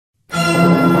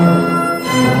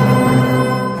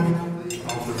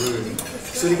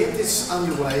this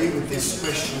underway with this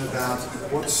question about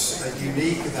what's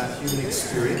unique about human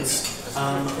experience,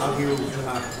 I will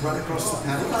run across the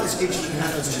panel. I'll ask each of the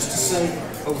panelists just to say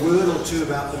a word or two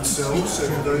about themselves, so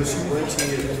for those who weren't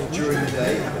here during the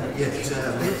day, haven't yet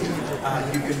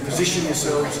met, you can position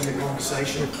yourselves in the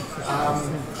conversation.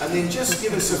 And then just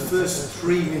give us a first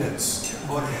 3 minutes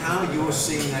on how you're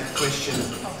seeing that question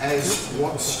as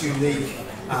what's unique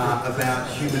about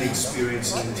human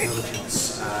experience and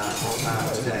intelligence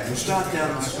today. We'll start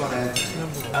down with Scott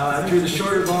Anthony. Through the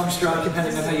short or long straw,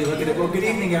 depending on how you look at it. Well, good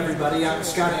evening, everybody. I'm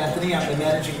Scott Anthony. I'm the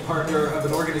managing partner of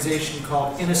an organization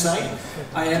called Innosight.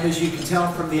 I am, as you can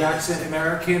tell from the accent,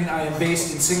 American. I am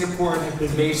based in Singapore and have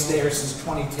been based there since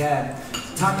 2010.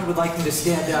 Tanya would like me to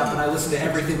stand up, and I listen to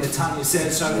everything that Tanya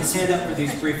says, so I'm going to stand up for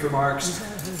these brief remarks.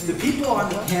 The people on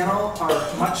the panel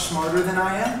are much smarter than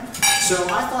I am. So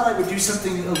I thought I would do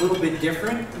something a little bit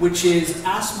different, which is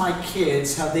ask my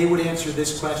kids how they would answer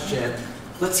this question.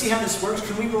 Let's see how this works.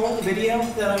 Can we roll the video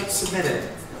that I submitted?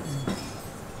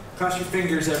 Cross your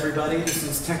fingers, everybody. This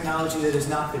is technology that has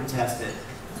not been tested.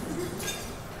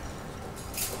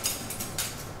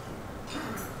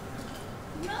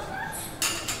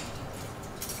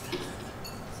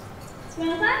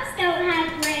 Robots don't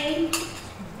have brains,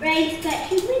 but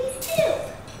humans do.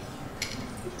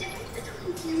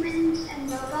 Humans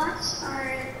and robots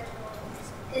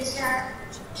is that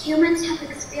humans have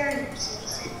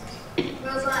experiences and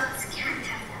robots can't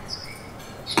have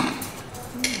that.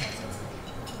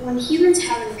 When humans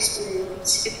have an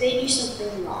experience, if they do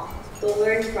something wrong, they'll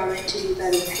learn from it to do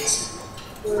better next time.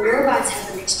 When robots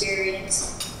have an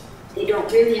experience, they don't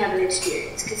really have an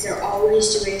experience because they're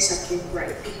always doing something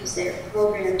right because they're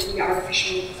programmed to be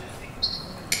artificially perfect.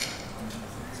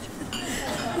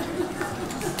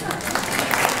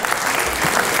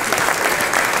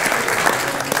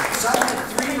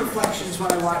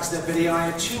 When I watched that video, I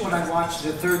had two when I watched it,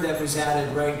 a third that was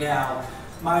added right now.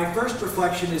 My first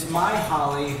reflection is my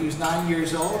Holly, who's 9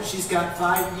 years old. She's got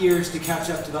 5 years to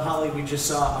catch up to the Holly we just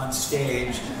saw on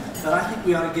stage. But I think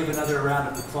we ought to give another round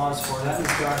of applause for her. That was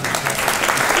darn impressive.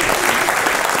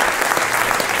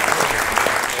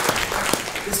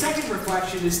 The second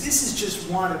reflection is this is just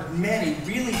one of many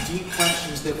really deep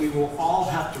questions that we will all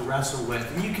have to wrestle with.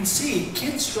 And you can see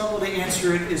kids struggle to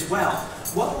answer it as well.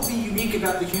 What will be unique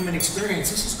about the human experience?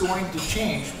 This is going to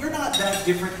change. We're not that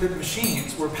different than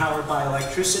machines. We're powered by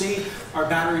electricity. Our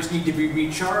batteries need to be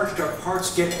recharged. Our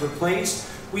parts get replaced.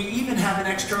 We even have an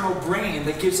external brain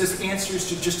that gives us answers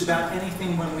to just about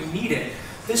anything when we need it.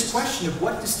 This question of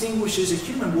what distinguishes a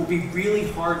human will be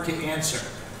really hard to answer.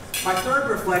 My third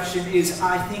reflection is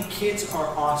I think kids are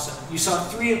awesome. You saw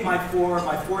 3 of my 4.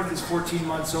 My 4th is 14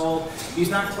 months old. He's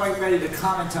not quite ready to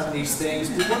comment on these things,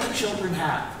 but what do children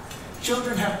have?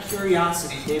 Children have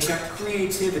curiosity, they've got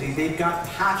creativity, they've got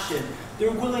passion.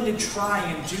 They're willing to try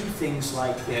and do things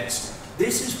like this.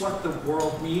 This is what the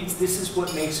world needs. This is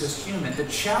what makes us human. The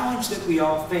challenge that we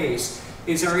all face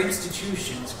is our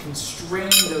institutions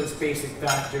constrain those basic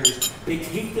factors. They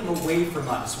take them away from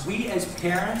us. We as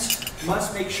parents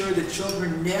must make sure that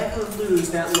children never lose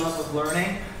that love of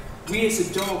learning. We as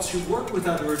adults who work with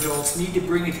other adults need to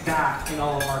bring it back in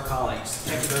all of our colleagues.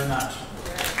 Thank you very much.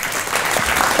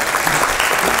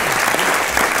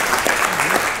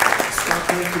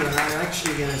 Thank you, and I'm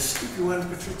actually going to skip you one,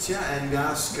 Patrycja, and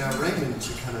ask Raymond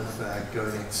to kind of go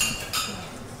next.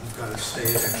 You've got to stay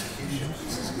at execution.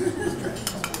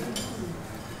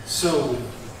 So,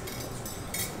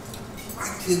 I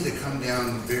tend to come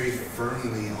down very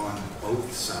firmly on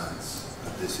both sides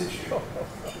of this issue.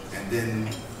 And then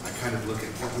I kind of look at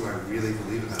what do I really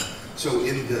believe about it. So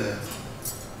in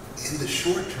the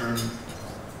short term,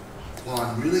 while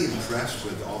I'm really impressed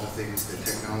with all the things that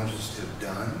technologists have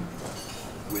done,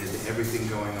 with everything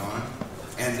going on,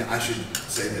 and I should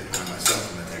say that I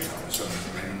myself am a technologist. So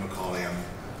I'm Raymond McCauley. I'm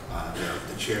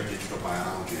the chair of digital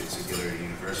biology at Singularity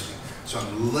University. So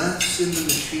I'm less in the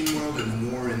machine world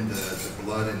and more in the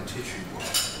blood and tissue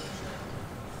world.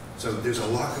 So there's a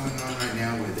lot going on right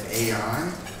now with AI,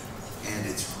 and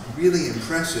it's really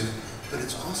impressive, but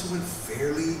it's also in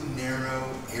fairly narrow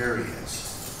areas.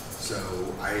 So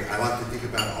I like to think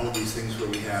about all of these things where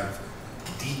we have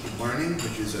deep learning,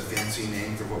 which is a fancy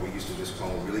name for what we used to just call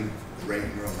really great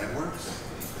neural networks.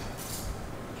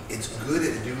 It's good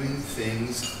at doing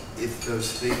things if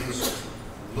those things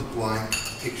look like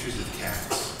pictures of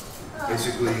cats.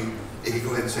 Basically, it can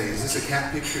go ahead and say, is this a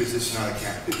cat picture, is this not a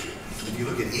cat picture? If you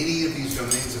look at any of these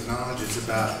domains of knowledge, it's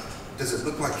about, does it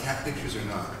look like cat pictures or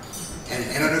not?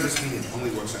 And I don't just mean it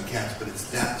only works on cats, but it's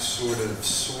that sort of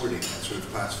sorting, that sort of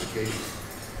classification.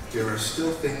 There are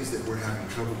still things that we're having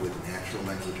trouble with: natural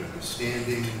language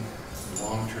understanding,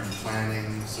 long-term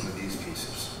planning, some of these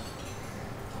pieces.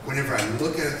 Whenever I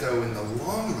look at it though in the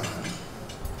long run,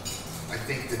 I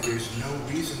think that there's no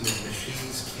reason that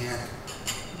machines can't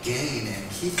gain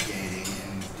and keep gaining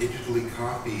and digitally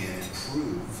copy and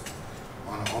improve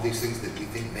on all these things that we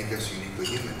think make us uniquely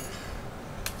human.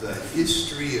 The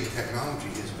history of technology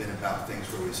has been about things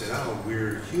where we said, oh,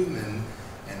 we're human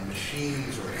and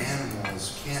machines or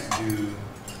animals can't do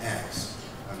X.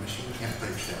 A machine can't play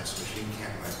chess, a machine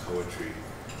can't write poetry,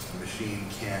 a machine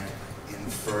can't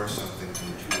infer something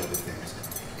from two other things.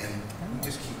 And we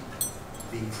just keep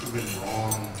being proven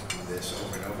wrong on this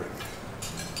over and over again.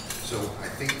 So I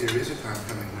think there is a time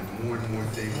coming when more and more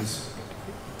things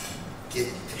get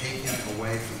taken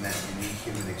away from that unique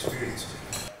human experience.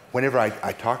 Whenever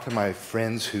I talk to my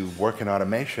friends who work in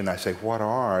automation, I say, what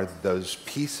are those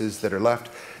pieces that are left?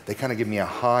 They kind of give me a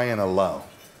high and a low.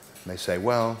 And they say,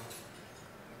 well,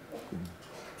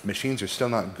 machines are still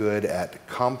not good at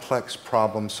complex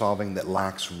problem solving that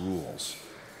lacks rules.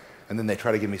 And then they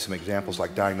try to give me some examples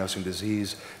like diagnosing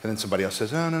disease, and then somebody else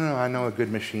says, oh, no, I know a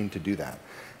good machine to do that.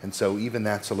 And so even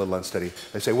that's a little unsteady.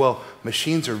 They say, well,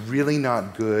 machines are really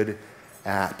not good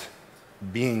at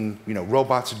being,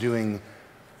 robots doing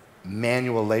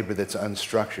manual labor that's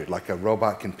unstructured. Like a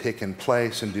robot can pick and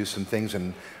place and do some things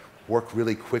and work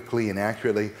really quickly and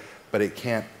accurately, but it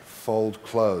can't fold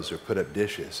clothes or put up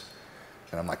dishes.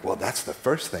 And I'm like, well, that's the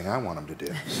first thing I want them to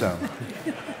do. So,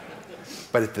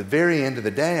 but at the very end of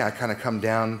the day, I kind of come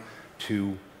down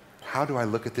to how do I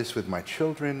look at this with my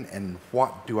children and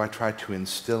what do I try to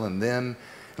instill in them?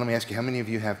 And let me ask you, how many of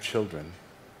you have children?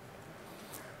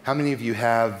 How many of you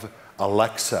have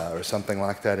Alexa or something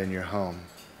like that in your home?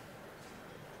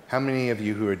 How many of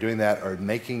you who are doing that are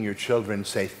making your children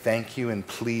say thank you and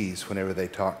please whenever they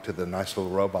talk to the nice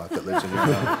little robot that lives in your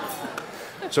home?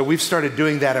 So we've started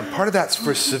doing that, and part of that's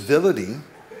for civility,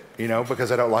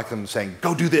 because I don't like them saying,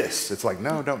 go do this. It's like,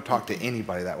 no, don't talk to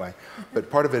anybody that way. But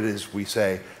part of it is we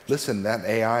say, listen, that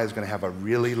AI is going to have a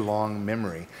really long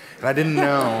memory. And I didn't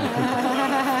know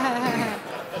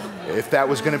if that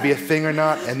was going to be a thing or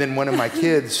not. And then one of my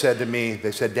kids said to me,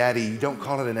 they said, Daddy, you don't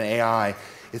call it an AI.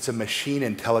 It's a machine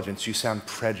intelligence. You sound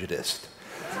prejudiced.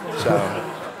 So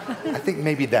I think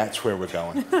maybe that's where we're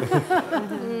going.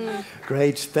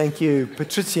 Great, thank you.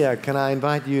 Patrycja, can I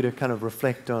invite you to kind of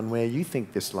reflect on where you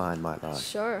think this line might lie?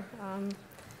 Sure.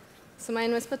 So my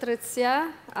name is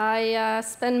Patrycja. I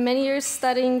spent many years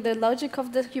studying the logic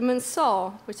of the human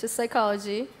soul, which is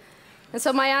psychology. And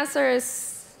so my answer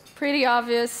is pretty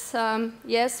obvious.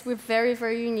 Yes, we're very,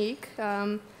 very unique.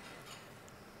 And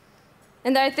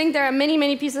I think there are many,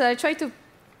 many pieces. I try to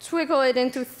twinkle it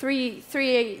into three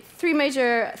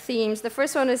major themes. The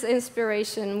first one is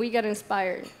inspiration. We get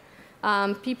inspired.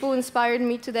 People inspired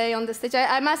me today on the stage.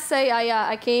 I must say,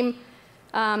 I came,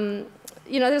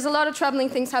 there's a lot of troubling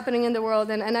things happening in the world,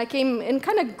 and I came in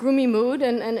kind of gloomy mood,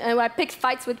 and I picked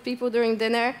fights with people during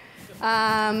dinner,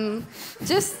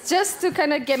 just to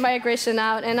kind of get my aggression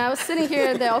out. And I was sitting here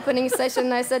at the opening session,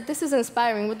 and I said, this is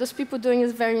inspiring. What those people doing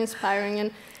is very inspiring.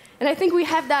 And I think we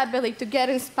have that ability to get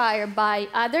inspired by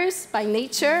others, by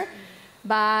nature,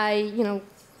 by,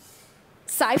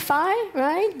 sci-fi,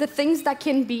 right? The things that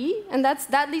can be, and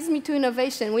that leads me to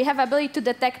innovation. We have ability to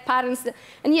detect patterns,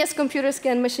 and yes,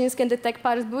 machines can detect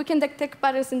patterns, but we can detect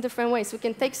patterns in different ways. We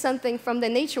can take something from the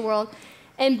nature world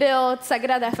and build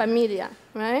Sagrada Familia,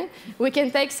 right? We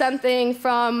can take something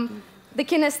from the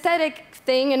kinesthetic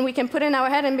thing, and we can put it in our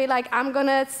head and be like, I'm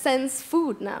gonna sense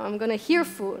food now, I'm gonna hear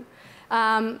food.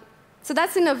 So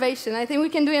that's innovation. I think we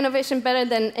can do innovation better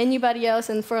than anybody else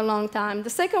and for a long time.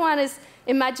 The second one is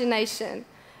imagination.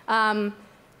 I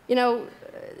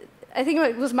think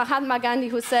it was Mahatma Gandhi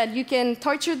who said, you can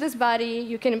torture this body,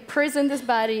 you can imprison this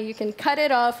body, you can cut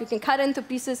it off, you can cut it into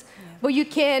pieces, but you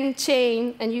can't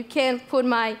chain and you can't put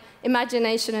my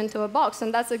imagination into a box.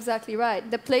 And that's exactly right.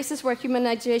 The places where human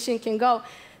imagination can go,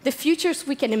 the futures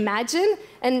we can imagine,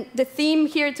 and the theme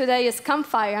here today is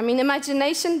campfire. I mean,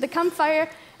 imagination, the campfire,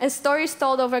 and stories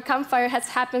told over campfire has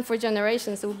happened for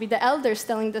generations. It would be the elders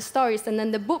telling the stories, and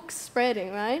then the books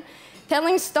spreading, right?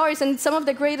 Telling stories, and some of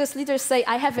the greatest leaders say,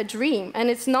 I have a dream. And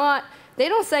it's not, they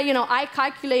don't say, I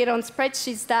calculate on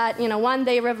spreadsheets that, one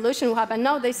day revolution will happen.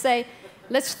 No, they say,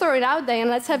 let's throw it out there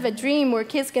and let's have a dream where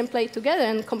kids can play together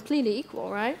and completely equal,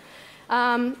 right?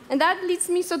 And that leads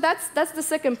me, so that's the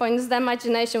second point, is the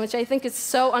imagination, which I think is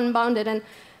so unbounded. And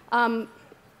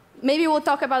maybe we'll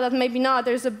talk about that, maybe not.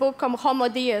 There's a book called Homo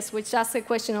Deus, which asks a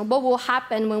question of what will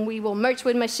happen when we will merge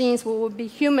with machines, we will be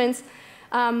humans.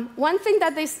 One thing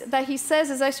that he says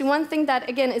is actually one thing that,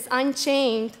 again, is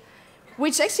unchained,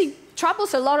 which actually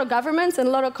troubles a lot of governments and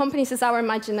a lot of companies is our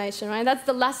imagination, right? That's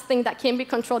the last thing that can be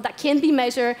controlled, that can be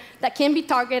measured, that can be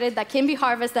targeted, that can be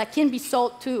harvested, that can be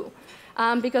sold too.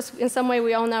 Because in some way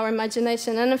we own our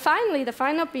imagination. And then finally, the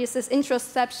final piece is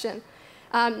introspection.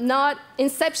 Not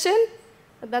inception,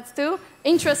 that's two.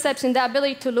 Introspection, the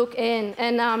ability to look in.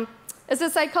 And as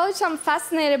a psychologist, I'm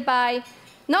fascinated by,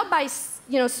 not by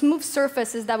smooth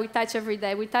surfaces that we touch every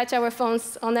day. We touch our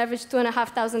phones on average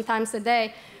 2,500 times a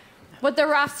day. But the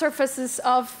rough surfaces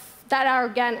that are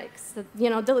organics.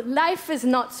 Life is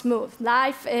not smooth.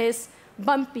 Life is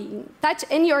bumpy. Touch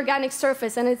any organic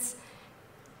surface and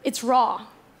it's raw.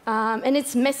 And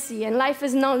it's messy. And life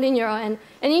is non-linear. And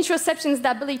introspection is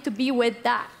the ability to be with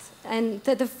that. And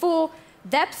the full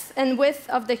depth and width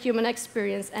of the human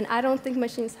experience. And I don't think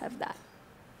machines have that.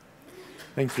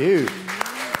 Thank you.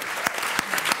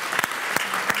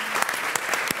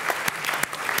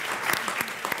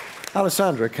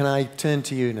 Aleksandra, can I turn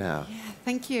to you now? Yeah,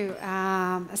 thank you.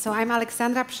 So I'm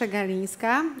Aleksandra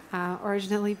Przegalinska,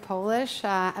 originally Polish,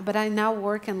 but I now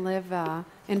work and live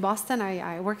in Boston.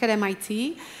 I work at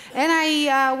MIT, and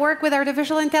I work with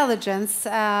artificial intelligence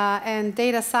and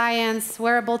data science,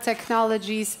 wearable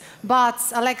technologies,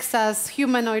 bots, Alexas,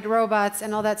 humanoid robots,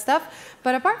 and all that stuff.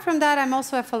 But apart from that, I'm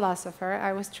also a philosopher.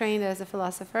 I was trained as a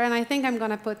philosopher, and I think I'm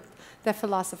going to put the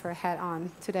philosopher hat on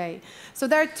today. So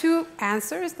there are two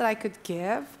answers that I could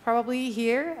give probably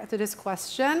here to this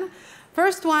question.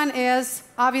 First one is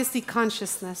obviously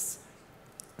consciousness.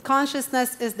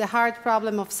 Consciousness is the hard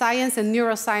problem of science and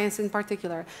neuroscience in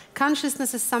particular.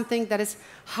 Consciousness is something that is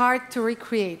hard to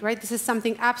recreate, right? This is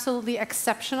something absolutely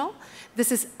exceptional.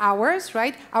 This is ours,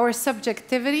 right? Our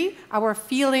subjectivity, our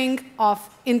feeling of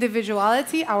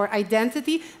individuality, our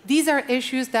identity. These are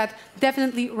issues that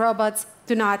definitely robots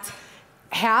do not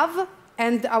have.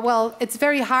 And well, it's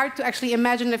very hard to actually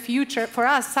imagine a future for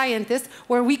us scientists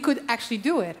where we could actually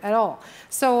do it at all.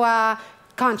 So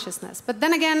consciousness. But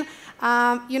then again,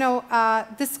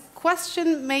 this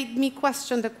question made me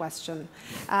question the question,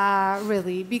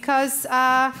 really, because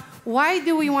why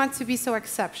do we want to be so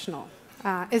exceptional?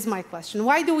 Is my question.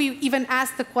 Why do we even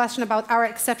ask the question about our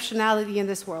exceptionality in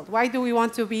this world? Why do we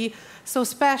want to be so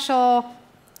special,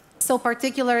 so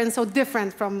particular, and so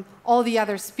different from all the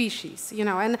other species?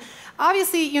 And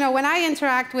obviously, when I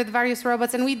interact with various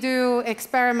robots and we do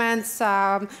experiments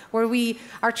where we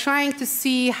are trying to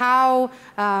see how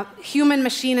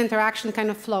human-machine interaction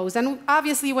kind of flows. And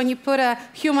obviously, when you put a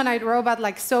humanoid robot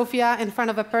like Sophia in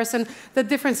front of a person, the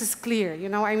difference is clear.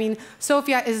 I mean,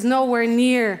 Sophia is nowhere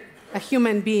near a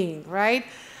human being, right?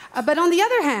 But on the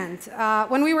other hand,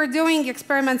 when we were doing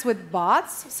experiments with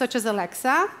bots, such as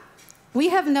Alexa, we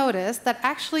have noticed that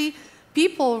actually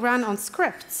people run on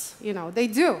scripts. They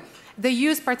do. They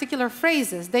use particular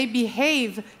phrases. They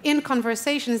behave in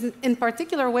conversations in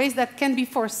particular ways that can be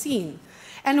foreseen.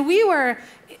 And we were,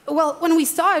 well, when we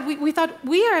saw it, we thought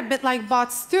we are a bit like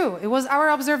bots too. It was our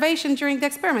observation during the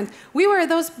experiment. We were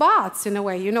those bots in a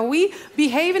way. We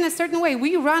behave in a certain way.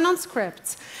 We run on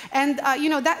scripts. And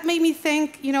that made me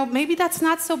think, maybe that's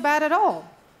not so bad at all.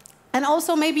 And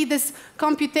also maybe this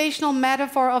computational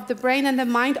metaphor of the brain and the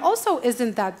mind also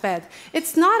isn't that bad.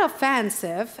 It's not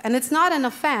offensive, and it's not an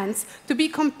offense to be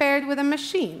compared with a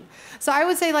machine. So I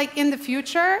would say, like, in the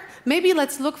future, maybe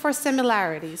let's look for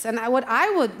similarities. And what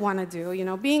I would want to do,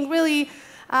 being really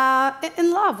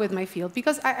in love with my field,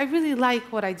 because I really like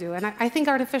what I do, and I think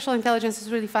artificial intelligence is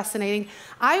really fascinating.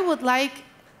 I would like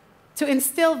to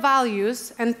instill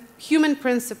values and human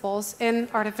principles in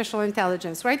artificial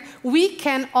intelligence, right? We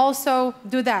can also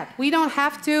do that. We don't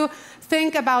have to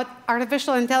think about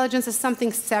artificial intelligence as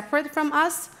something separate from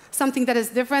us, something that is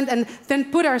different, and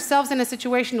then put ourselves in a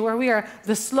situation where we are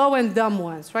the slow and dumb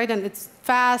ones, right? And it's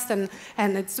fast and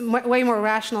it's way more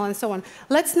rational and so on.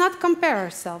 Let's not compare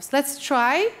ourselves. Let's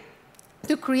try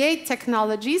to create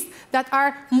technologies that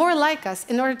are more like us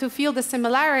in order to feel the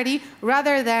similarity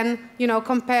rather than,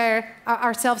 compare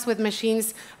ourselves with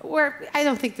machines where I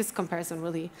don't think this comparison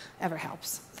really ever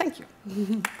helps. Thank you.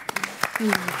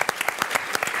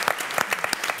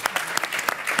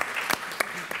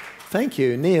 Thank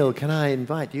you. Neil, can I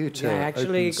invite you to I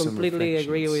actually completely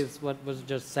agree with what was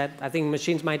just said. I think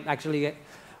machines might actually,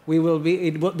 they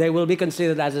will be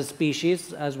considered as a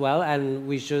species as well, and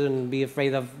we shouldn't be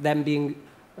afraid of them being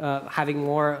having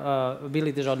more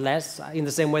abilities or less, in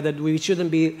the same way that we shouldn't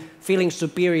be feeling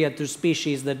superior to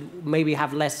species that maybe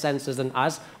have less senses than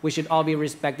us. We should all be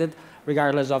respected,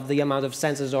 regardless of the amount of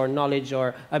senses or knowledge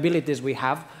or abilities we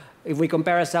have. If we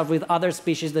compare ourselves with other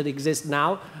species that exist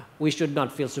now, we should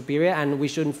not feel superior, and we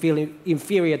shouldn't feel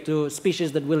inferior to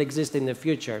species that will exist in the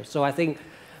future. So I think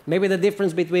maybe the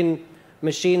difference between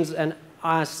machines and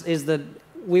us is that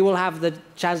we will have the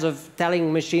chance of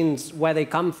telling machines where they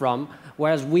come from,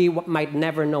 whereas we might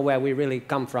never know where we really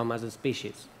come from as a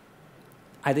species.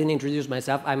 I didn't introduce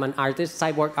myself. I'm an artist,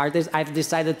 cyborg artist. I've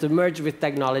decided to merge with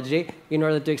technology in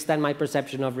order to extend my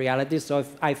perception of reality. So if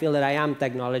I feel that I am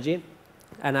technology,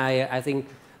 and I think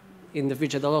in the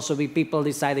future there'll also be people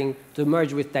deciding to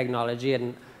merge with technology,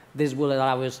 and this will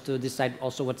allow us to decide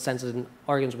also what senses and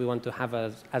organs we want to have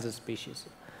as a species.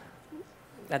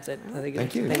 That's it. I think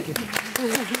Thank you. Thank you.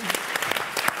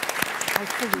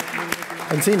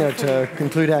 And Zenia, to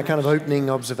conclude our kind of opening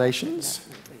observations.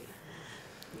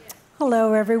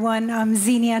 Hello, everyone. I'm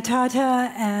Zenia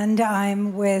Tata, and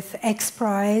I'm with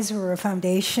XPRIZE. We're a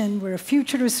foundation. We're a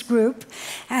futurist group.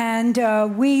 And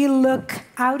we look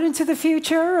out into the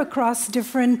future across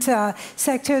different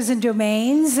sectors and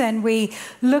domains, and we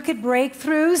look at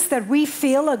breakthroughs that we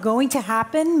feel are going to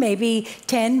happen maybe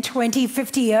 10, 20,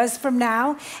 50 years from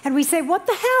now. And we say, what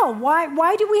the hell?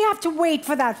 Why do we have to wait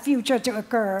for that future to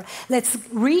occur? Let's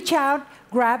reach out,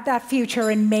 grab that future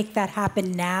and make that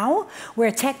happen now.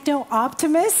 We're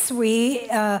techno-optimists. We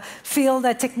feel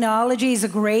that technology is a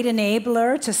great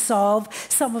enabler to solve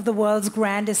some of the world's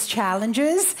grandest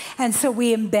challenges. And so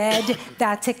we embed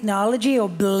that technology or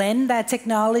blend that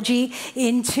technology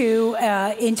into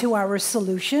our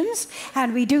solutions.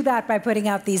 And we do that by putting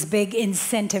out these big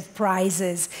incentive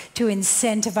prizes to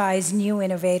incentivize new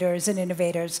innovators and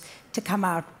innovators to come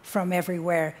out from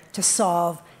everywhere to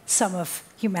solve some of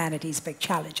humanity's big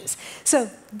challenges. So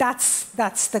that's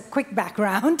the quick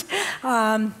background.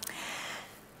 Man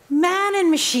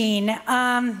and machine,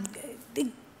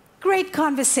 great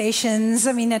conversations.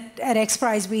 I mean, at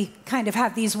XPRIZE, we kind of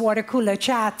have these water cooler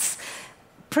chats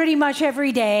pretty much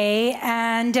every day,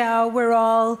 and we're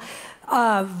all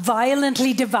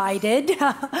violently divided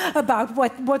about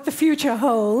what the future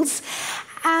holds.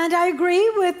 And I agree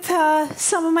with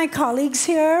some of my colleagues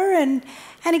here, and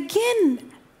again,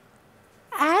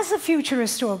 as a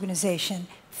futurist organization,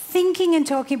 thinking and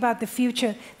talking about the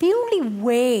future, the only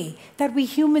way that we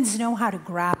humans know how to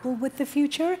grapple with the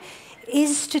future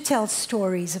is to tell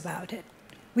stories about it.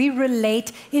 We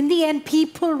relate, in the end,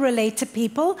 people relate to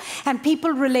people, and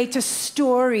people relate to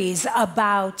stories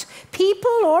about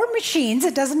people or machines.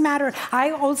 It doesn't matter. I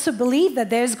also believe that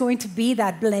there's going to be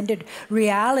that blended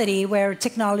reality where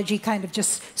technology kind of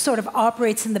just sort of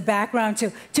operates in the background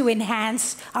to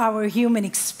enhance our human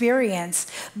experience.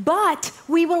 But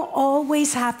we will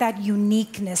always have that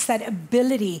uniqueness, that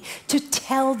ability to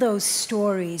tell those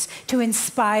stories, to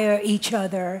inspire each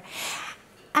other.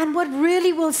 And what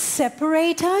really will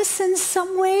separate us in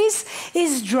some ways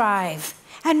is drive.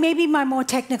 And maybe my more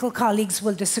technical colleagues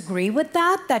will disagree with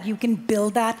that you can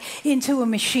build that into a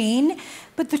machine.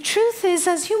 But the truth is,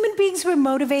 as human beings, we're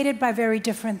motivated by very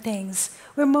different things.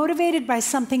 We're motivated by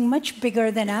something much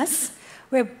bigger than us.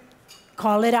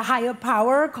 Call it a higher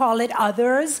power, call it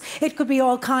others. It could be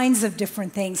all kinds of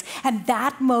different things. And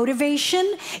that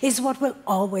motivation is what will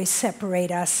always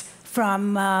separate us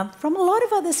from a lot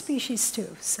of other species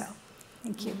too. So,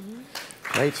 thank you.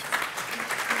 Great.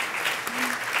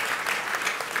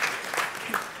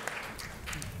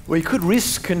 We could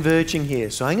risk converging here,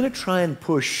 so I'm going to try and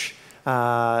push for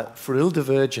a little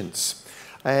divergence.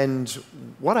 And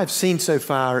what I've seen so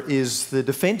far is the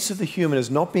defense of the human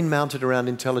has not been mounted around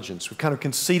intelligence. We've kind of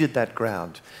conceded that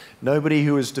ground. Nobody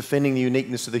who was defending the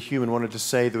uniqueness of the human wanted to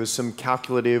say there was some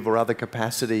calculative or other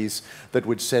capacities that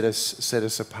would set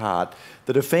us apart.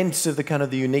 The defense of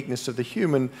the uniqueness of the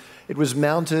human, it was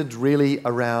mounted really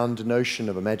around a notion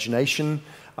of imagination,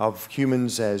 of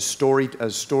humans as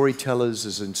storytellers,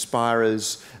 as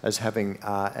inspirers, as having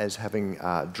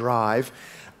drive.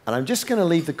 And I'm just going to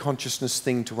leave the consciousness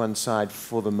thing to one side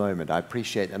for the moment. I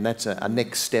appreciate it, and that's a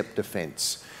next step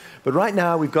defense. But right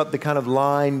now, we've got the kind of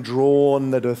line drawn,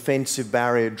 the defensive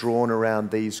barrier drawn around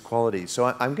these qualities. So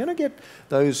I'm going to get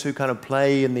those who kind of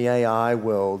play in the AI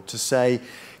world to say,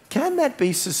 can that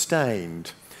be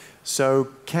sustained? So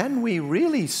can we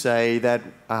really say that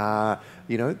the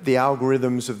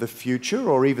algorithms of the future,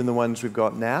 or even the ones we've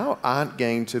got now, aren't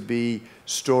going to be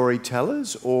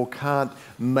storytellers, or can't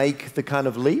make the kind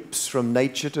of leaps from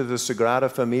nature to the Sagrada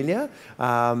Familia,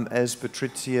 as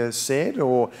Patrycja said,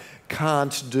 or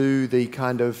can't do the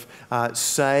kind of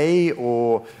say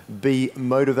or be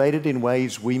motivated in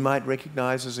ways we might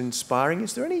recognize as inspiring?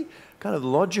 Is there any kind of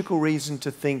logical reason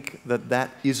to think that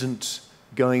that isn't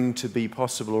going to be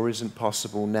possible or isn't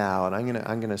possible now? And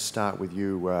I'm going to start with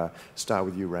you,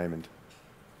 Raymond.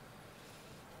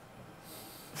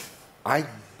 I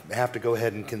have to go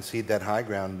ahead and concede that high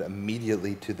ground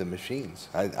immediately to the machines.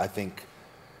 I think,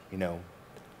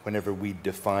 whenever we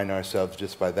define ourselves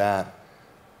just by that,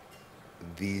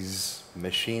 these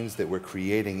machines that we're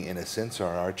creating, in a sense,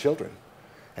 are our children.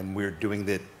 And we're doing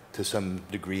that to some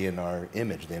degree in our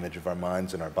image, the image of our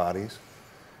minds and our bodies.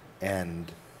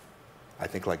 And I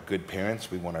think, like good parents,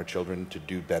 we want our children to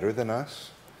do better than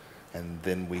us. And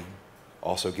then we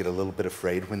also get a little bit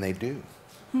afraid when they do.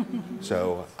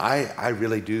 So I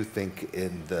really do think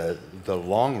in the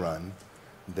long run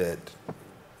that...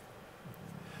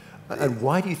 And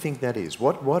why do you think that is?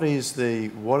 What are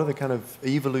the kind of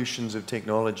evolutions of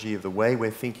technology, of the way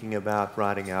we're thinking about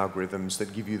writing algorithms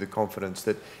that give you the confidence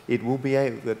that it will be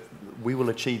that we will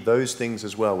achieve those things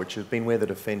as well, which has been where the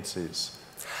defense is?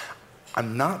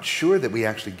 I'm not sure that we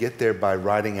actually get there by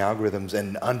writing algorithms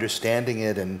and understanding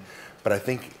it, but I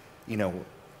think, you know,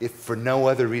 if for no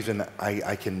other reason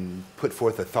I can put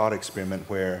forth a thought experiment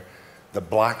where the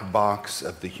black box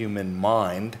of the human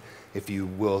mind, if you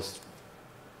will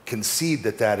concede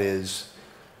that that is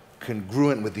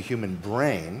congruent with the human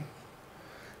brain,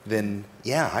 then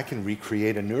yeah, I can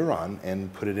recreate a neuron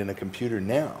and put it in a computer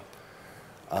now.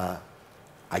 I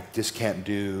just can't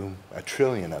do 1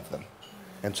 trillion of them.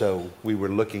 And so we were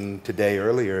looking today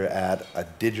earlier at a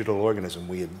digital organism.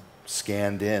 We had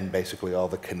scanned in basically all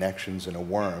the connections in a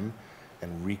worm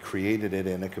and recreated it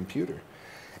in a computer.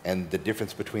 And the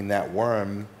difference between that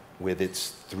worm with its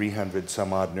 300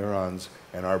 some odd neurons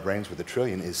and our brains with 1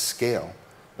 trillion is scale,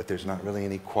 but there's not really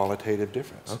any qualitative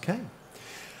difference. Okay.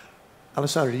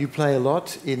 Aleksandra, do you play a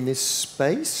lot in this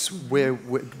space? Where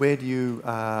do you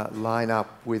line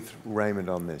up with Raymond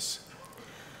on this?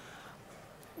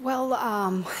 Well,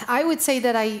 I would say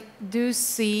that I do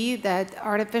see that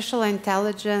artificial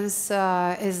intelligence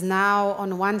is now,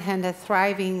 on one hand, a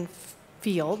thriving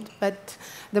field, but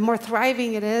the more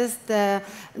thriving it is, the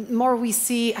more we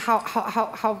see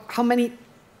how many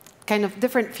kind of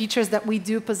different features that we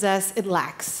do possess it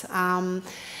lacks.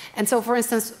 And so, for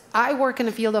instance, I work in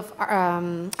the field of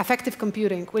affective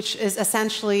computing, which is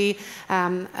essentially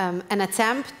an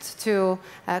attempt to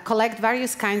collect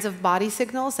various kinds of body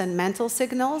signals and mental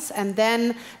signals, and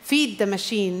then feed the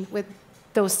machine with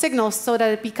those signals so that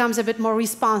it becomes a bit more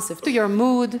responsive to your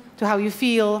mood, to how you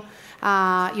feel,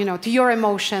 you know, to your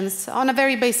emotions on a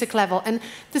very basic level. And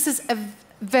this is a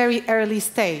very early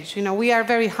stage. You know, we are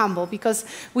very humble because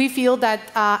we feel that,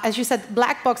 as you said,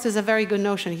 black box is a very good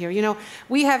notion here. You know,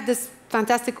 we have this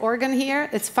fantastic organ here.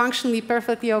 It's functionally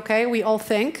perfectly okay. We all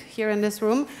think here in this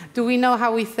room. Do we know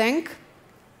how we think?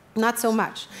 Not so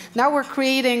much. Now we're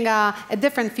creating a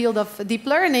different field of deep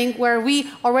learning where we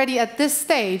already at this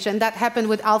stage, and that happened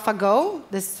with AlphaGo,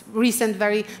 this recent,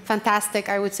 very fantastic,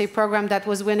 I would say, program that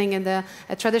was winning in the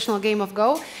traditional game of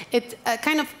Go. It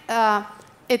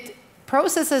it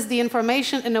processes the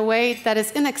information in a way that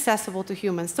is inaccessible to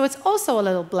humans. So it's also a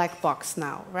little black box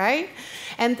now, right?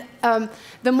 And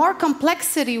the more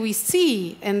complexity we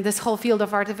see in this whole field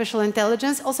of artificial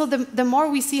intelligence, also the more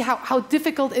we see how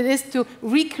difficult it is to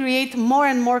recreate more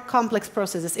and more complex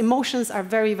processes. Emotions are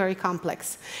very, very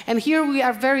complex. And here we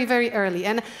are very, very early.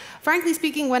 And frankly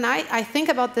speaking, when I think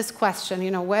about this question,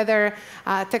 you know, whether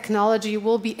technology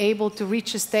will be able to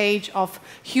reach a stage of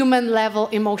human-level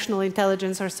emotional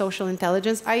intelligence or social intelligence,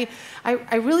 I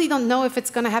really don't know if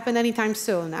it's going to happen anytime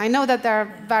soon. I know that there are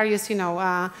various, you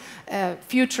know,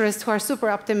 futurists who are super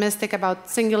optimistic about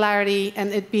singularity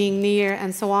and it being near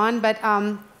and so on, but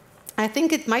I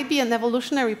think it might be an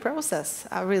evolutionary process,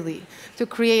 really, to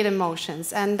create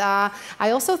emotions. And I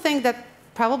also think that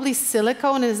probably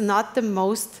silicone is not the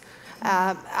most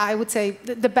I would say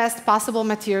the best possible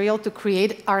material to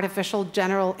create artificial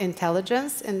general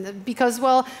intelligence, and because,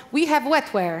 well, we have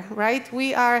wetware, right?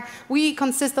 We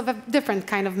consist of a different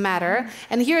kind of matter,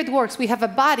 and here it works. We have a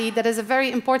body that is a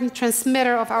very important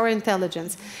transmitter of our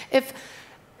intelligence. If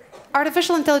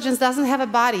artificial intelligence doesn't have a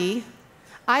body,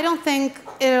 I don't think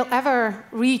it'll ever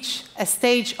reach a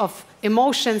stage of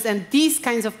emotions and these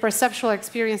kinds of perceptual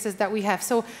experiences that we have.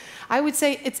 So I would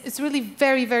say it's really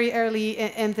very, very early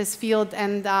in this field,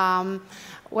 and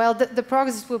well, the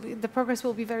progress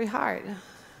will be very hard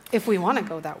if we want to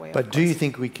go that way. But do you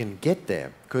think we can get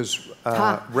there? Because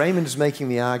Raymond is making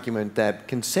the argument that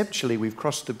conceptually we've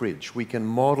crossed the bridge. We can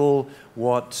model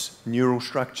what neural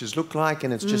structures look like,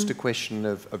 and it's just a question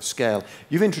of scale.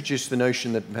 You've introduced the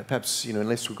notion that perhaps, you know,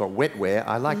 unless we've got wetware,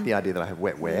 I like the idea that I have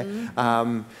wetware,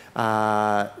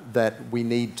 that we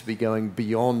need to be going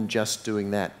beyond just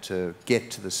doing that to get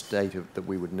to the state that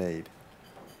we would need.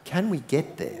 Can we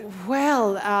get there?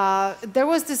 Well, there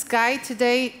was this guy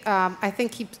today, I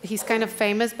think he's kind of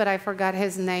famous, but I forgot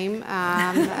his name.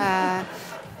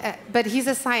 But he's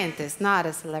a scientist, not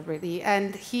a celebrity.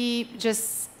 And he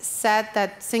just said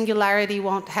that singularity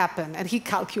won't happen, and he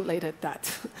calculated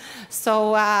that.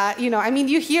 So, you know, I mean,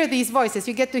 you hear these voices,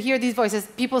 you get to hear these voices.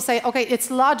 People say, okay, it's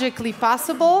logically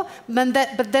possible,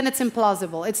 but then it's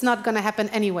implausible. It's not going to happen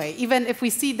anyway, even if we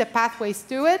see the pathways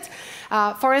to it.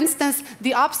 For instance,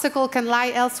 the obstacle can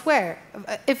lie elsewhere.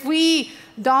 If we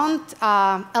don't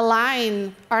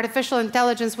align artificial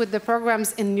intelligence with the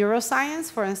programs in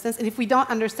neuroscience, for instance, and if we don't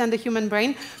understand the human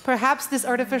brain, perhaps this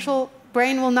artificial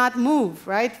brain will not move,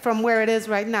 right, from where it is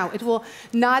right now. It will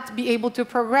not be able to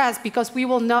progress because we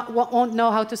won't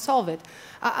know how to solve it,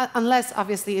 unless,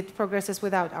 obviously, it progresses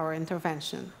without our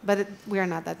intervention. But we are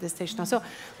not at this stage now. So,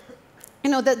 you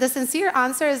know, the sincere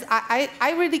answer is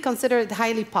I really consider it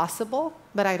highly possible,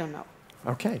 but I don't know.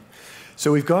 Okay.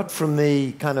 So we've got from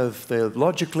the kind of the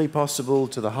logically possible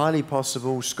to the highly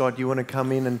possible. Scott, you want to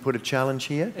come in and put a challenge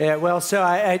here? Yeah, well, so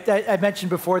I mentioned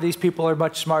before, these people are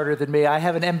much smarter than me. I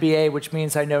have an MBA, which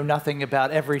means I know nothing about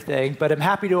everything, but I'm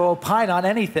happy to opine on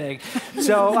anything.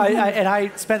 So I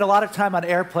spend a lot of time on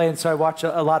airplanes, so I watch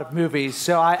a lot of movies.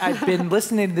 So I've been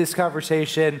listening to this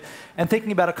conversation and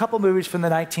thinking about a couple movies from the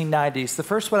 1990s. The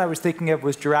first one I was thinking of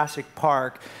was Jurassic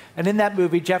Park. And in that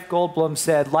movie, Jeff Goldblum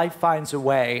said, life finds a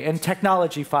way, and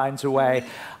technology finds a way.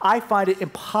 I find it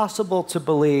impossible to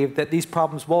believe that these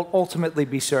problems won't ultimately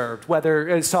be solved,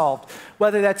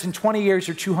 whether that's in 20 years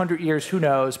or 200 years, who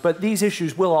knows, but these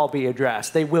issues will all be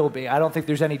addressed. They will be. I don't think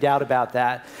there's any doubt about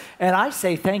that. And I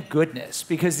say thank goodness,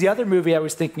 because the other movie I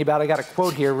was thinking about, I got a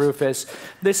quote here, Rufus.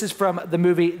 This is from the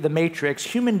movie The Matrix.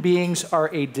 Human beings are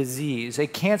a disease, a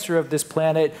cancer of this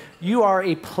planet. You are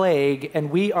a plague, and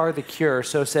we are the cure,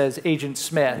 so says Agent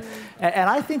Smith. And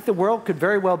I think the world could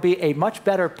very well be a much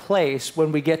better place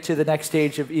when we get to the next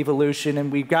stage of evolution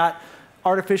and we've got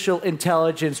artificial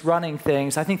intelligence running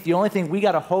things. I think the only thing we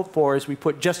got to hope for is we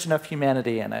put just enough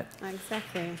humanity in it.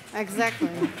 Exactly. Exactly.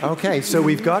 Okay, so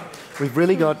we've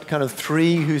really got kind of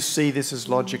three who see this as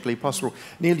logically possible.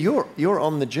 Neil, you're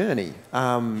on the journey.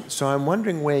 So I'm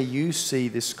wondering where you see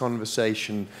this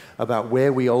conversation about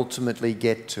where we ultimately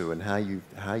get to and how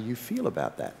you feel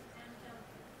about that.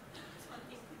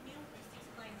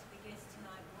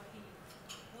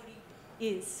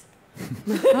 Is.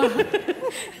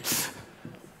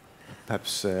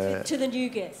 Perhaps to the new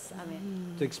guests, I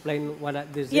mean. To explain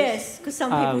what this is? Yes, because some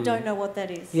people don't know what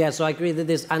that is. Yeah, so I created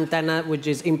this antenna which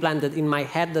is implanted in my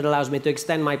head that allows me to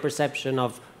extend my perception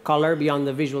of color beyond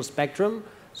the visual spectrum.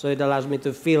 So it allows me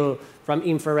to feel from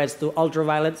infrareds to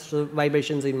ultraviolets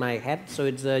vibrations in my head. So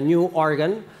it's a new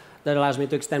organ that allows me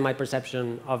to extend my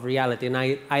perception of reality. And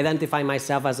I identify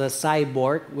myself as a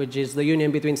cyborg, which is the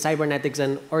union between cybernetics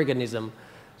and organism.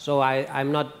 So I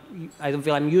don't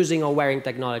feel I'm using or wearing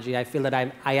technology. I feel that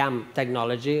I am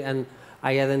technology, and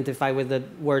I identify with the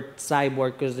word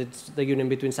cyborg because it's the union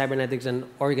between cybernetics and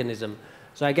organism.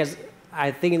 So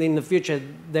I think in the future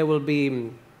there will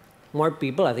be more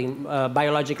people, I think,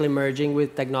 biologically merging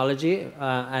with technology,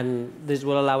 and this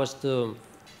will allow us to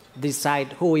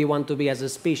decide who we want to be as a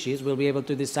species. We'll be able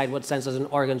to decide what senses and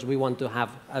organs we want to have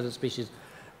as a species.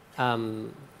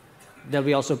 There'll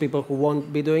be also people who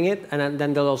won't be doing it, and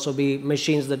then there'll also be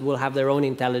machines that will have their own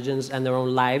intelligence and their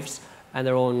own lives and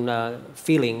their own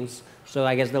feelings. So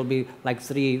I guess there'll be like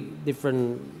 3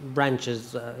 different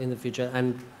branches in the future,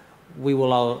 and we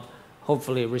will all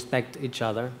hopefully respect each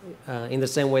other in the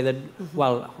same way that,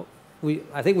 well,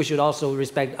 I think we should also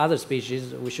respect other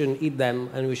species. We shouldn't eat them,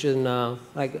 and we shouldn't,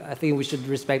 I think we should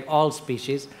respect all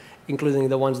species, including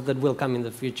the ones that will come in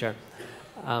the future.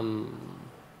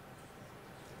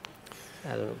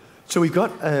 I don't know. So we've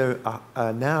got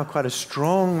now quite a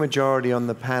strong majority on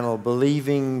the panel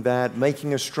believing that,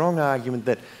 making a strong argument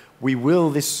that we will,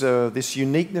 this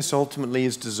uniqueness ultimately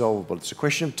is dissolvable. It's a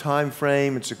question of time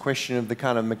frame, it's a question of the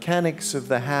kind of mechanics of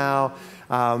the how,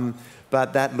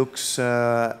 but that looks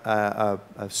a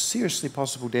seriously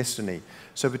possible destiny.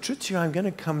 So Patrycja, I'm going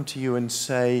to come to you and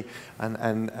say, and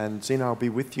Zenia, I'll be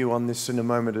with you on this in a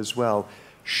moment as well,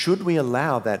 should we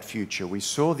allow that future? We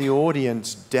saw the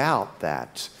audience doubt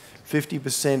that.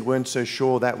 50% weren't so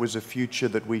sure that was a future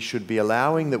that we should be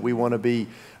allowing, that we want to be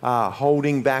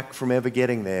holding back from ever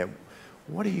getting there.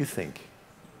 What do you think?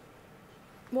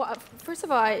 Well, first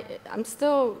of all, I'm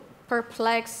still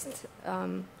perplexed.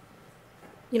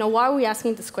 You know, why are we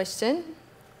asking this question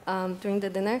during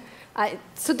the dinner?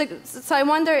 So I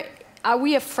wonder, are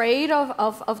we afraid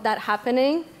of that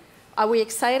happening? Are we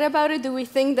excited about it? Do we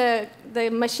think the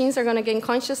machines are going to gain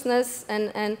consciousness?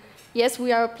 And yes,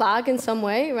 we are a plug in some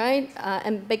way, right?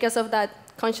 And because of that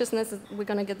consciousness, we're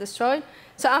going to get destroyed.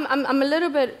 So I'm a little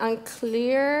bit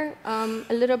unclear,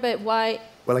 a little bit why.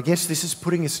 Well, I guess this is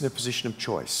putting us in a position of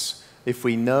choice. if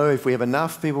we know, if we have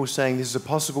enough people saying this is a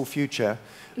possible future,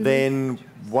 then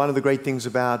one of the great things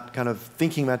about kind of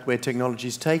thinking about where technology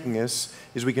is taking us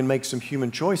is we can make some human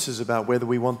choices about whether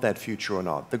we want that future or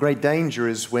not. The great danger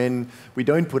is when we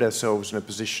don't put ourselves in a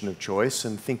position of choice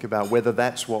and think about whether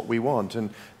that's what we want.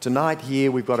 And tonight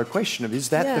here we've got a question of, is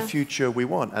that the future we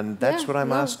want? And that's what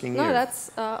I'm asking you. No,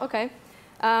 that's okay.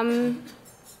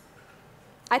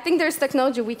 I think there's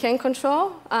technology we can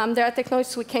control. There are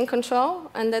technologies we can control,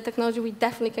 and the technology we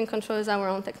definitely can control is our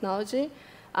own technology.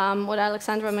 What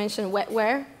Aleksandra mentioned,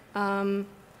 wetware.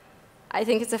 I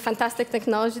think it's a fantastic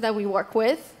technology that we work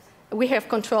with. We have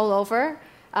control over.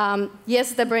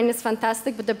 Yes, the brain is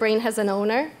fantastic, but the brain has an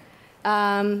owner.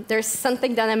 There's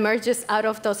something that emerges out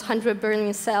of those 100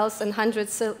 billion cells and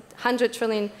 100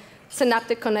 trillion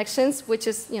synaptic connections, which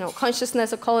is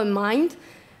consciousness, or call it mind.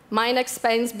 Mind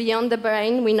expands beyond the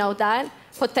brain, we know that.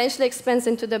 Potentially expands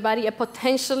into the body, and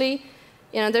potentially,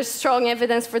 there's strong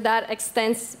evidence for that,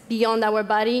 extends beyond our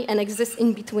body and exists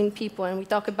in between people. And we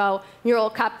talk about neural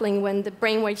coupling when the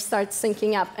brainwaves start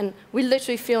syncing up, and we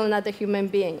literally feel another human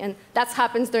being. And that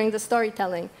happens during the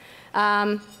storytelling.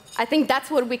 I think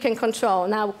that's what we can control.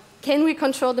 Now, can we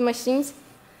control the machines?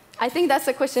 I think that's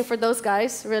a question for those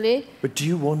guys, really. But do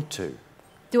you want to?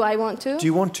 Do I want to? Do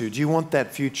you want to? Do you want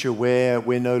that future where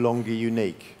we're no longer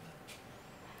unique?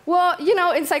 Well,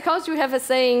 in psychology we have a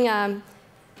saying,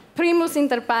 primus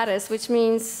inter pares, which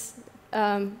means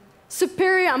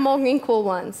superior among equal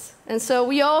ones. And so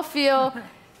we all feel,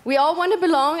 we all want to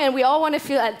belong, and we all want to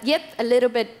feel yet a little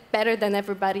bit better than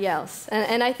everybody else.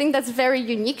 And I think that's very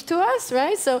unique to us,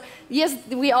 right? So yes,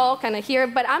 we all kind of hear,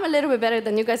 but I'm a little bit better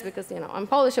than you guys because, I'm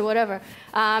Polish or whatever.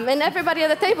 And everybody at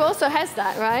the table also has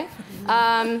that, right?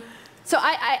 So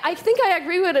I think I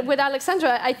agree with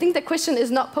Aleksandra. I think the question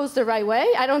is not posed the right way.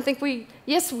 I don't think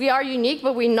yes, we are unique,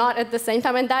 but we're not at the same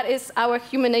time. And that is our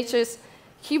human nature's,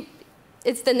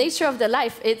 it's the nature of the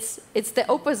life. It's the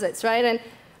opposites, right? And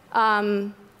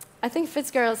I think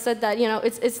Fitzgerald said that,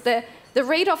 it's the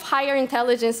rate of higher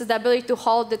intelligence is the ability to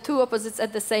hold the two opposites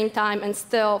at the same time and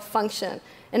still function.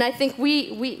 And I think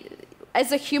we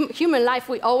as a human life,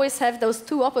 we always have those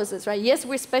two opposites, right? Yes,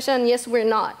 we're special, and yes, we're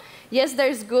not. Yes,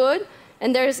 there's good,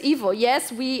 and there's evil.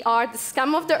 Yes, we are the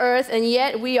scum of the earth, and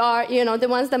yet we are, the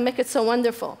ones that make it so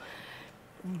wonderful.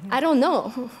 I don't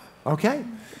know. Okay.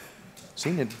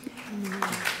 Zenia.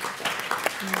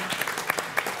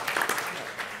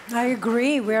 I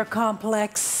agree. We're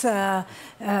complex a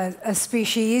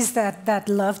species that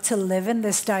love to live in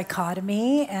this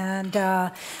dichotomy, and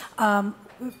I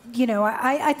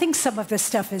think some of this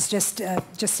stuff is just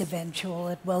eventual.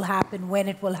 It will happen when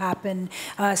it will happen.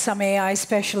 Some AI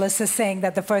specialists are saying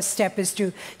that the first step is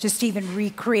to just even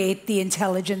recreate the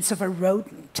intelligence of a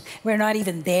rodent. We're not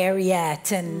even there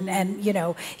yet. And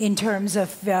in terms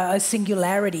of a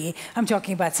singularity, I'm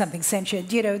talking about something sentient.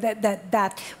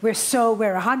 That we're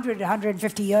 100,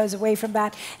 150 years away from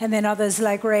that. And then others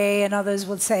like Ray and others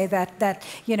will say that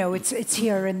it's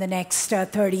here in the next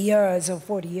 30 years or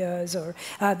 40 years or.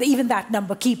 Even that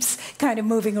number keeps kind of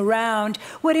moving around.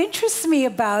 What interests me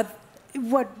about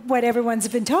what everyone's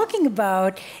been talking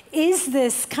about is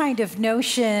this kind of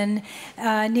notion,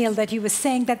 Neil, that you were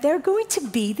saying that there are going to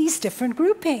be these different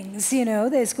groupings.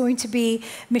 There's going to be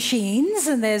machines,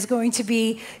 and there's going to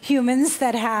be humans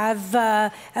that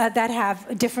have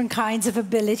different kinds of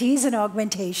abilities and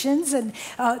augmentations, and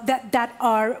that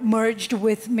are merged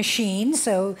with machines,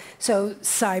 so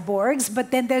cyborgs.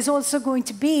 But then there's also going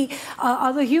to be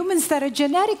other humans that are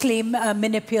genetically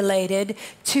manipulated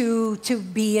to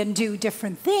be and do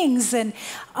different things. And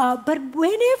but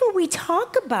whenever we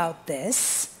talk about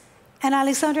this, and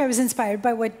Aleksandra, I was inspired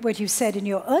by what you said in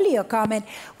your earlier comment.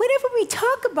 Whenever we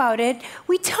talk about it,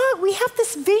 we have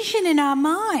this vision in our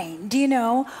mind,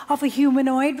 of a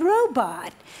humanoid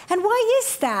robot. And why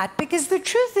is that? Because the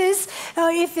truth is,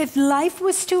 if life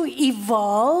was to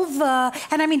evolve,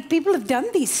 and I mean, people have done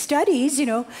these studies,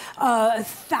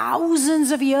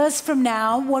 thousands of years from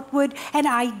now, what would an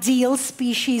ideal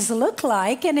species look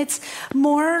like? And it's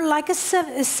more like a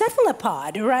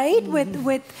cephalopod, right?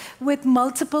 With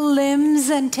multiple limbs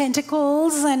and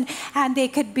tentacles, and they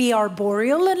could be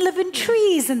arboreal and live in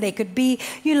trees, and they could be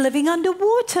living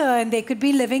underwater, and they could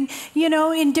be living,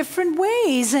 in different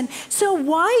ways. And so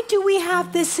why do we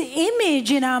have this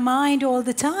image in our mind all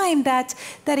the time that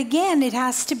again, it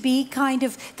has to be kind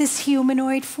of this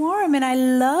humanoid form? And I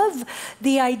love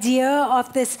the idea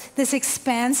of this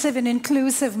expansive and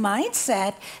inclusive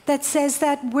mindset that says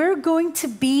that we're going to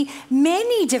be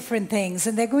many different things,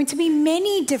 and there are going to be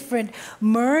many different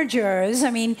mergers.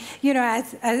 I mean,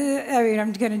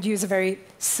 I'm going to use a very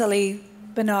silly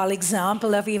banal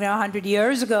example of even 100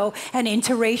 years ago, an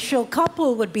interracial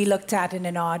couple would be looked at in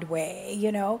an odd way,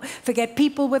 you know. Forget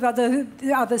people with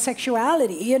other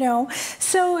sexuality, you know.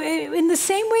 So in the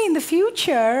same way, in the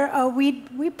future,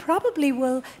 we probably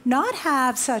will not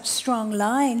have such strong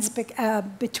lines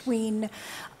between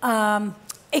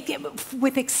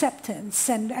with acceptance,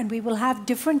 and we will have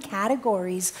different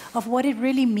categories of what it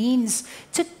really means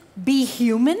to be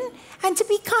human and to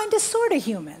be kind of sort of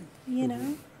human, you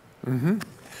know? Mm-hmm.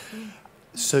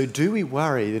 So do we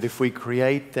worry that if we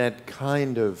create that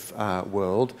kind of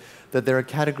world, that there are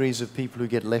categories of people who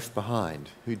get left behind,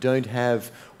 who don't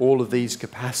have all of these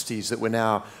capacities that we're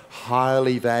now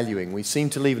highly valuing? We seem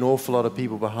to leave an awful lot of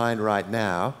people behind right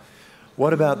now.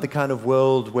 What about the kind of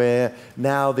world where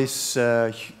now this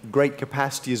great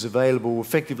capacity is available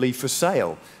effectively for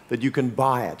sale, that you can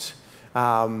buy it?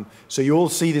 So you all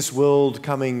see this world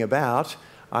coming about.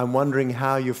 I'm wondering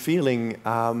how you're feeling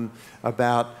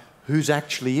about who's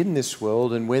actually in this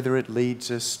world and whether it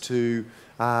leads us to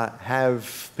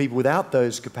have people without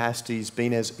those capacities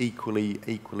being as equally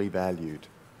valued.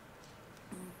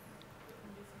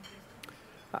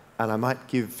 And I might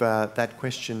give that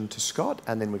question to Scott,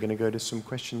 and then we're going to go to some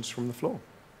questions from the floor.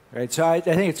 Right, so I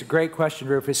think it's a great question,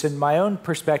 Rufus, and my own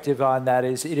perspective on that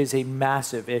is it is a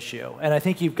massive issue. And I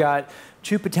think you've got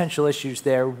two potential issues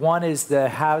there. One is the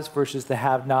haves versus the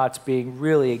have-nots being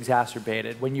really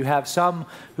exacerbated. When you have some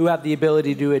who have the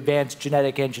ability to do advanced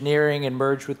genetic engineering and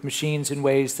merge with machines in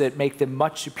ways that make them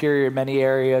much superior in many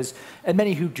areas, and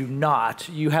many who do not,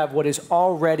 you have what is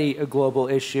already a global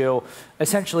issue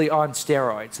essentially on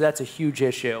steroids. So that's a huge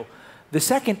issue. The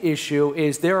second issue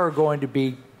is there are going to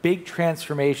be big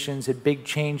transformations and big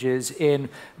changes in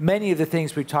many of the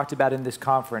things we talked about in this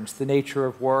conference, the nature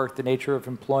of work, the nature of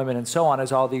employment, and so on,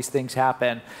 as all these things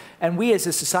happen. And we as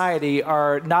a society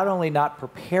are not only not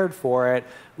prepared for it,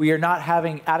 we are not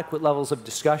having adequate levels of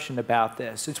discussion about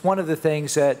this. It's one of the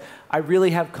things that I really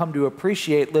have come to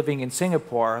appreciate living in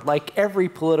Singapore. Like every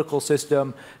political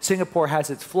system, Singapore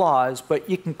has its flaws, but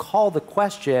you can call the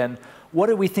question, what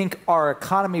do we think our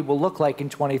economy will look like in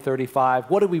 2035?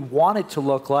 What do we want it to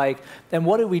look like? And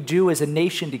what do we do as a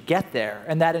nation to get there?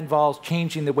 And that involves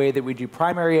changing the way that we do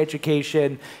primary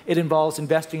education. It involves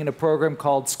investing in a program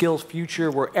called Skills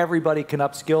Future, where everybody can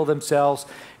upskill themselves.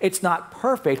 It's not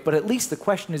perfect, but at least the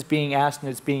question is being asked and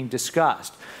it's being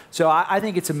discussed. So I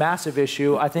think it's a massive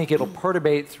issue. I think it'll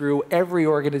perturbate through every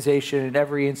organization and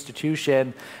every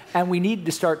institution. And we need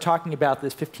to start talking about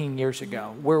this 15 years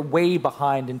ago. We're way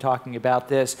behind in talking about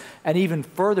this, and even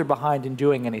further behind in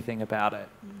doing anything about it.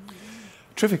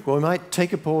 Terrific. Well, we might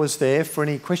take a pause there for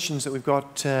any questions that we've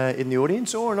got in the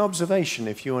audience, or an observation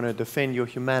if you want to defend your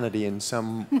humanity in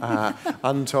some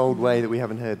untold way that we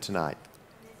haven't heard tonight.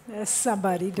 There's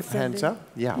somebody defending. Hands up.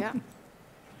 Yeah.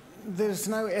 There's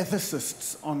no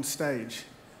ethicists on stage.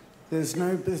 There's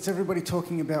everybody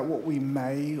talking about what we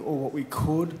may or what we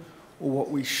could or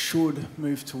what we should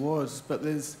move towards, but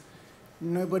there's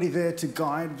nobody there to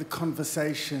guide the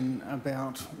conversation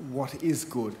about what is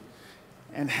good.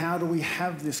 And how do we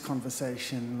have this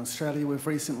conversation? In Australia, we've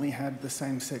recently had the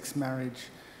same-sex marriage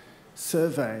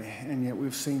survey, and yet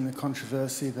we've seen the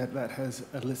controversy that that has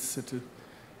elicited.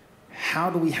 How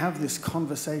do we have this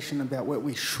conversation about where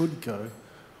we should go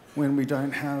when we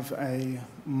don't have a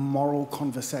moral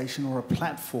conversation or a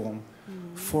platform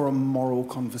for a moral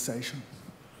conversation?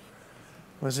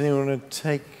 Does anyone want to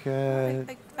take...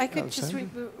 I could just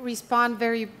respond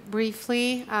very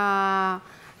briefly. That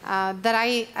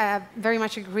I very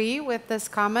much agree with this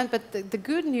comment, but the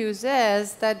good news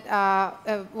is that,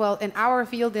 well, in our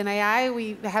field in AI,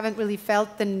 we haven't really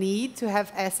felt the need to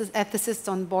have ethicists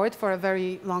on board for a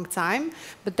very long time,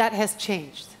 but that has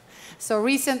changed. So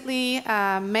recently,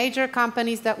 major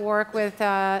companies that work with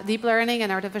deep learning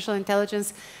and artificial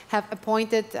intelligence have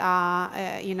appointed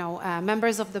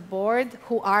members of the board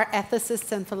who are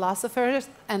ethicists and philosophers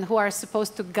and who are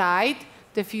supposed to guide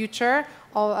the future,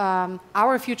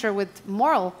 our future with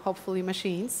moral, hopefully,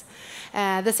 machines.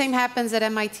 The same happens at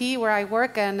MIT, where I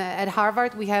work, and at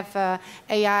Harvard, we have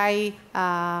AI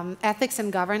Ethics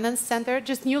and Governance Center,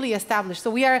 just newly established.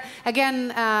 So we are,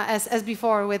 again, as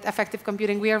before with effective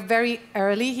computing, we are very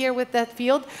early here with that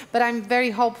field, but I'm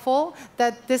very hopeful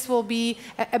that this will be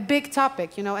a big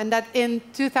topic, and that in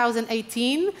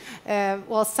 2018,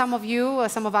 well, some of you,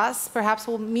 some of us, perhaps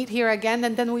will meet here again,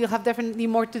 and then we'll have definitely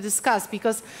more to discuss,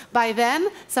 because by then,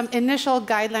 some initial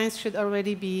guidelines should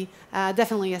already be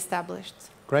definitely established.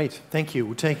 Great, thank you.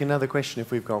 We'll take another question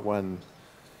if we've got one.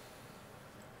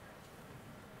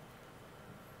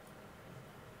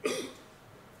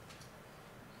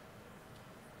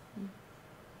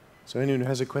 So anyone who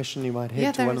has a question, you might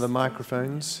head to one of the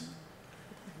microphones.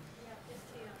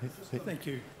 Thank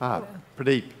you.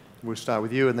 Pradeep, we'll start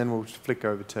with you and then we'll flick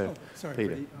over to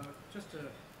Peter. Just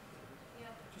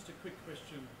a quick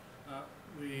question.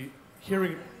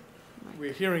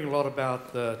 We're hearing a lot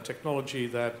about the technology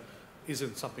that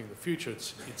isn't something in the future.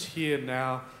 It's here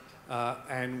now,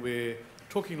 and we're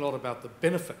talking a lot about the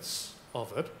benefits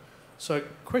of it. So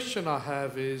question I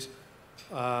have is,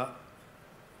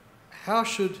 how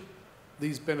should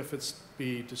these benefits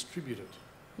be distributed?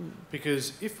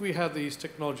 Because if we have these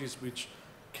technologies which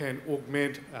can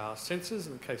augment our senses,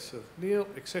 in the case of Neil,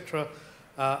 etc.,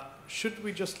 should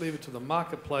we just leave it to the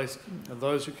marketplace and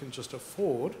those who can just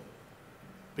afford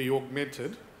be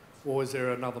augmented, or is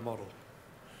there another model?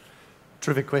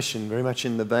 Terrific question, very much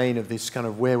in the vein of this kind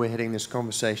of where we're heading this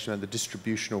conversation and the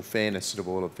distributional fairness of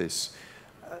all of this.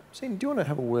 Zenia, do you want to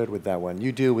have a word with that one?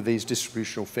 You deal with these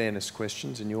distributional fairness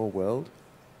questions in your world.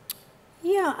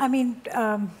 Yeah, I mean,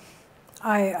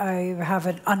 I have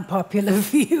an unpopular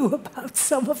view about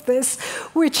some of this,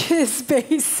 which is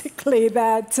basically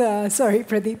that, sorry,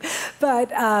 Pradeep, but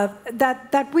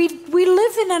that we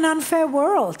live in an unfair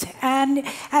world. And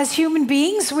as human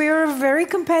beings, we're a very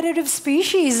competitive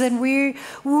species, and we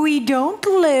don't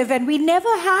live, and we never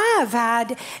have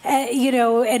had,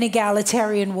 an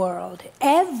egalitarian world,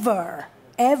 ever.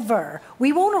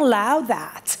 We won't allow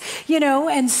that,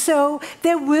 and so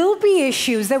there will be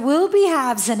issues, there will be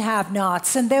haves and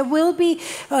have-nots, and there will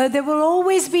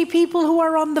always be people who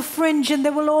are on the fringe, and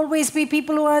there will always be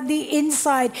people who are on the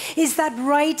inside. Is that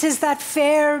right? Is that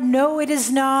fair? No, it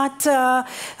is not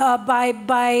by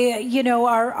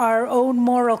our own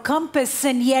moral compass,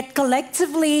 and yet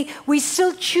collectively we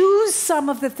still choose some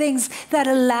of the things that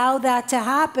allow that to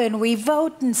happen. We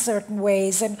vote in certain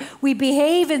ways, and we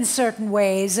behave in certain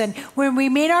ways. And when we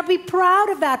may not be proud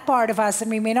of that part of us, and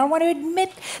we may not want to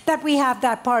admit that we have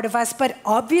that part of us, but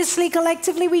obviously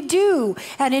collectively we do,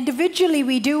 and individually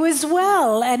we do as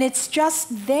well, and it's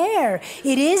just there.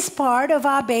 It is part of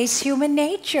our base human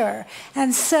nature.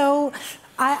 And so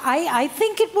I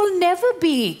think it will never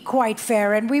be quite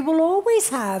fair, and we will always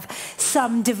have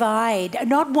some divide.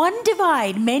 Not one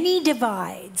divide, many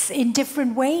divides in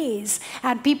different ways.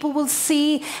 And people will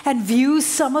see and view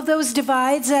some of those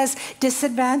divides as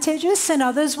disadvantageous, and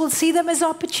others will see them as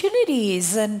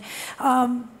opportunities. And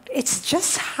it's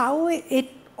just how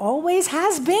it always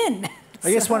has been. I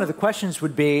guess one of the questions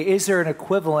would be, is there an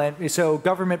equivalent? So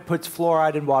government puts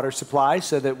fluoride in water supply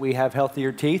so that we have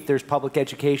healthier teeth. There's public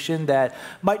education that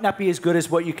might not be as good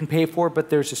as what you can pay for, but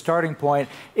there's a starting point.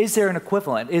 Is there an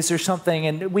equivalent? Is there something,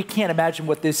 and we can't imagine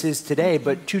what this is today,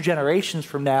 but 2 generations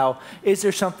from now, is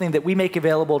there something that we make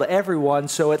available to everyone,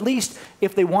 so at least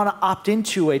if they want to opt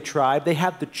into a tribe, they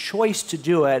have the choice to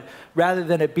do it rather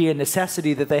than it be a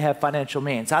necessity that they have financial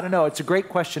means? I don't know. It's a great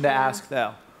question to ask,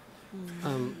 though.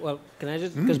 Well, can I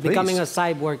just, because becoming a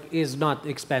cyborg is not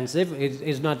expensive.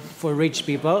 It's not for rich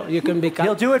people. You can become.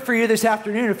 He'll do it for you this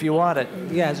afternoon if you want it.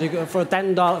 Yes, for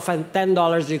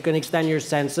 $10 you can extend your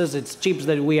senses. It's chips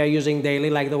that we are using daily,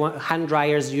 like the hand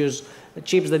dryers use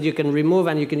chips that you can remove,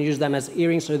 and you can use them as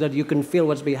earrings so that you can feel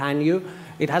what's behind you.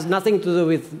 It has nothing to do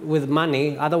with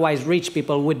money. Otherwise, rich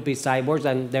people would be cyborgs,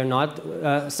 and they're not.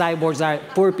 Cyborgs are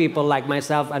poor people like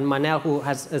myself and Manel, who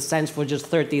has a sense for just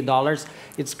 $30.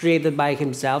 It's created by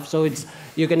himself. So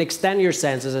you can extend your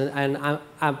senses and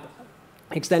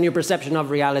extend your perception of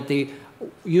reality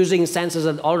using senses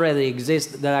that already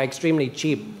exist that are extremely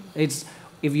cheap. It's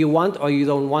if you want or you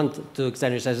don't want to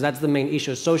extend your senses. That's the main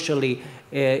issue. Socially,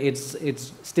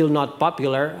 it's still not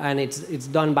popular, and it's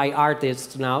done by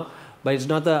artists now. But it's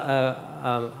not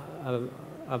a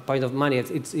point of money.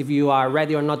 It's if you are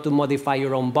ready or not to modify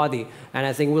your own body. And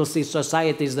I think we'll see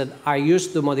societies that are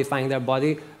used to modifying their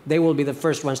body, they will be the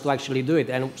first ones to actually do it.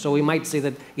 And so we might see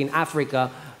that in Africa,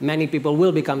 many people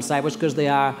will become cyborgs because they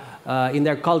are, in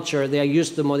their culture, they are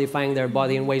used to modifying their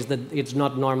body in ways that it's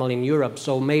not normal in Europe.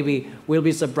 So maybe we'll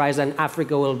be surprised, and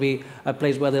Africa will be a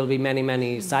place where there'll be many,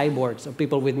 many cyborgs, or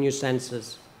people with new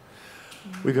senses.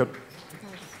 We've got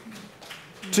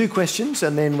 2 questions,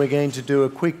 and then we're going to do a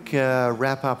quick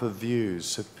wrap-up of views.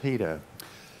 So, Peter.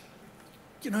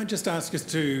 Can I just ask us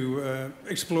to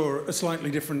explore a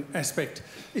slightly different aspect?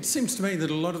 It seems to me that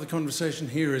a lot of the conversation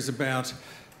here is about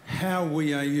how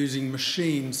we are using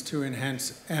machines to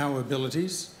enhance our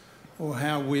abilities, or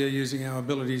how we are using our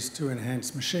abilities to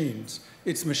enhance machines.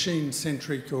 It's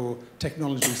machine-centric or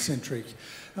technology-centric.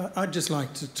 I'd just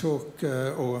like to talk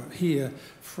or hear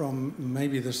from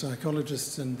maybe the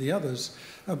psychologists and the others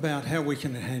about how we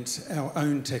can enhance our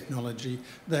own technology,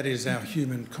 that is our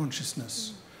human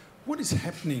consciousness. What is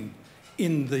happening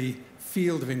in the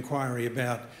field of inquiry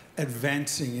about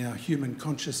advancing our human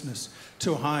consciousness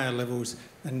to higher levels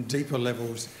and deeper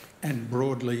levels and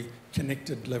broadly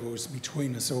connected levels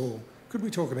between us all. Could we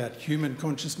talk about human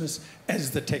consciousness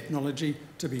as the technology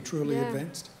to be truly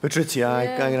advanced? Patrycja,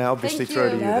 I'm going to obviously throw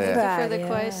to you there. Thank you for the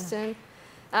question.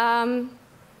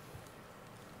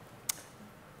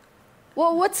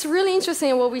 Well, what's really interesting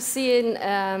and what we see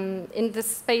in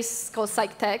this space called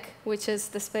psych-tech, which is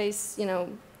the space, you know,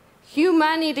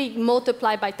 humanity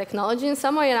multiplied by technology in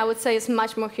some way, and I would say it's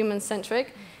much more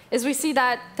human-centric, is we see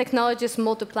that technology is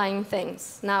multiplying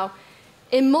things. Now,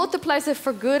 it multiplies it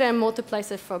for good and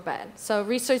multiplies it for bad. So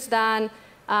research done,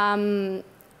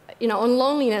 you know, on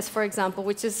loneliness, for example,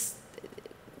 which is,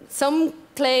 some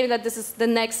claim that this is the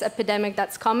next epidemic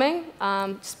that's coming,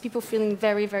 just people feeling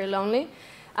very, very lonely.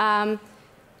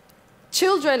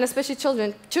 Children, especially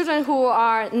children who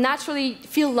are naturally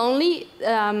feel lonely,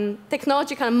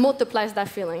 technology kind of multiplies that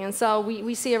feeling. And so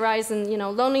we see a rise in, you know,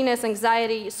 loneliness,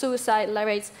 anxiety, suicide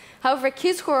rates. However,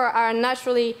 kids who are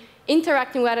naturally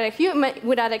interacting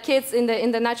with other kids in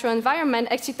the natural environment,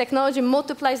 actually technology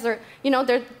multiplies their, you know,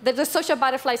 their social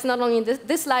butterflies not only in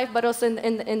this life, but also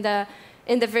in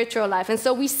the virtual life. And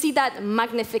so we see that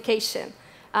magnification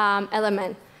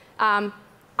element.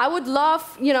 I would love,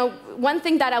 you know, one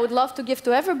thing that I would love to give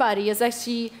to everybody is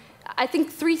actually, I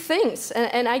think, 3 things.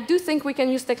 And I do think we can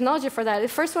use technology for that. The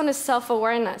first one is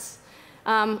self-awareness.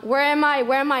 Where am I?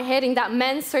 Where am I heading? That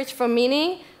man's search for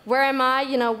meaning. Where am I?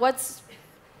 You know, what's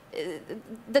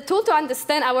the tool to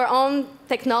understand our own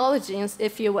technology,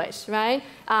 if you wish, right?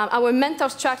 Our mental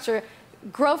structure,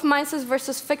 growth mindset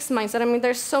versus fixed mindset. I mean,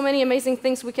 there's so many amazing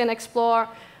things we can explore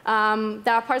that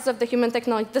are parts of the human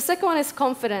technology. The second one is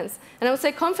confidence. And I would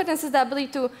say confidence is the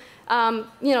ability to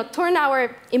you know, turn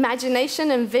our imagination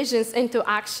and visions into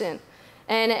action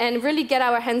and really get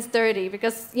our hands dirty.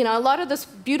 Because, you know, a lot of those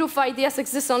beautiful ideas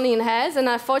exist only in heads. And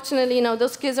unfortunately, you know,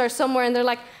 those kids are somewhere and they're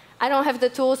like, I don't have the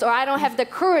tools or I don't have the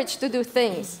courage to do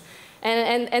things.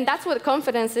 And that's what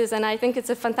confidence is. And I think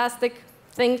it's a fantastic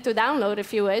thing to download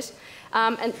if you wish.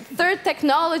 And third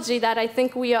technology that I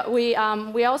think we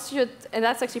all should, and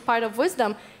that's actually part of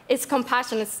wisdom, is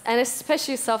compassion, and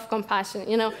especially self-compassion.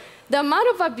 You know, the amount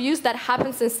of abuse that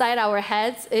happens inside our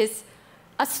heads is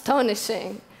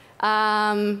astonishing.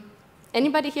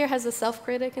 Anybody here has a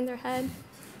self-critic in their head?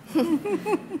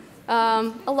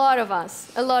 A lot of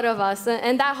us,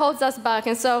 and that holds us back.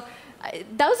 And so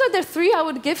those are the 3 I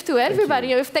would give to everybody.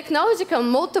 You know, if technology can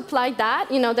multiply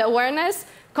that, you know, the awareness,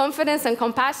 confidence, and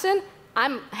compassion,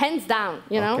 I'm hands down,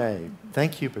 you know? Okay,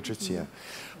 thank you, Patrycja.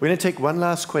 We're going to take one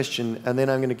last question, and then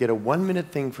I'm going to get a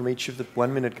 1-minute thing from each of the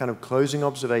 1-minute kind of closing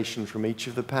observation from each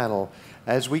of the panel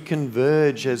as we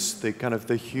converge as the kind of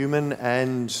the human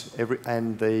and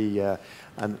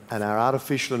our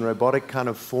artificial and robotic kind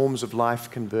of forms of life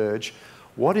converge.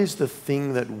 What is the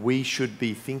thing that we should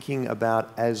be thinking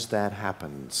about as that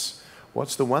happens?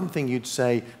 What's the one thing you'd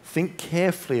say, think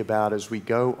carefully about as we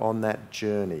go on that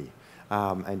journey?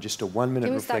 And just a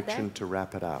 1-minute reflection to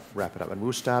wrap it up. And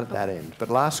we'll start at that end. But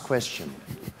last question.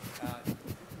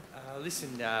 Listen,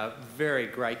 very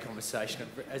great conversation.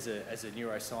 As a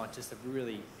neuroscientist, I've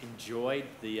really enjoyed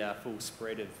the full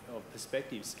spread of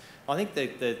perspectives. I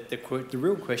think the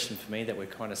real question for me that we're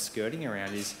kind of skirting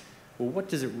around is, well, what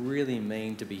does it really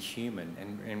mean to be human?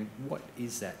 And what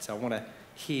is that? So I want to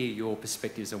hear your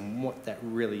perspectives on what that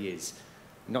really is.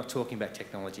 I'm not talking about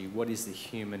technology. What is the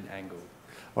human angle?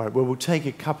 All right, well, we'll take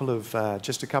a couple of,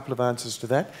 just a couple of answers to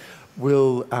that.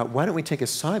 Why don't we take a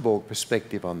cyborg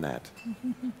perspective on that?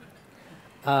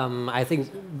 I think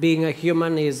being a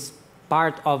human is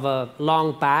part of a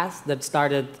long path that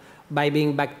started by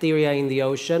being bacteria in the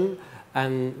ocean,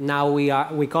 and now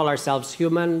we call ourselves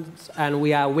humans, and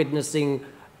we are witnessing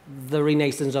the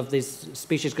renaissance of this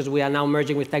species because we are now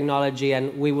merging with technology,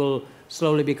 and we will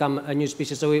slowly become a new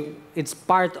species. So it's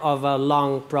part of a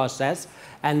long process,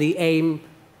 and the aim,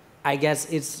 I guess,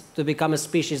 is to become a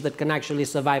species that can actually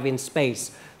survive in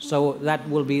space. So that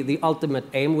will be the ultimate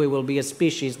aim. We will be a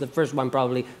species, the first one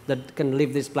probably, that can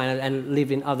leave this planet and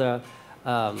live in other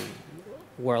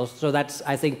worlds. So that's,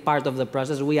 I think, part of the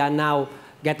process. We are now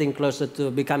getting closer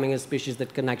to becoming a species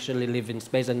that can actually live in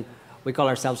space, and we call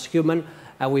ourselves human,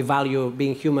 and we value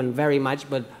being human very much,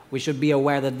 but we should be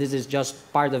aware that this is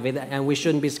just part of it, and we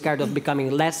shouldn't be scared of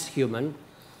becoming less human,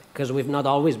 because we've not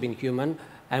always been human,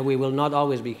 and we will not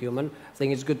always be human. I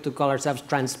think it's good to call ourselves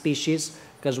trans-species,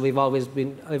 because we've always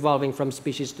been evolving from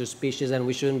species to species, and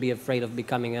we shouldn't be afraid of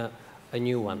becoming a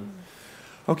new one.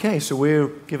 Okay, so we're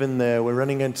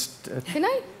running against... Can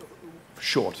I?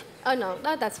 Short. Oh, no,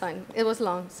 that's fine. It was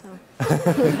long, so.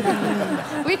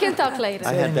 We can talk later.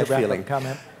 I had that feeling.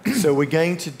 So we're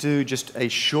going to do just a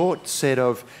short set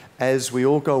of, as we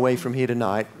all go away from here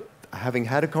tonight, having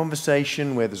had a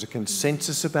conversation where there's a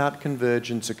consensus about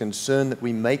convergence, a concern that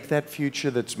we make that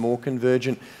future that's more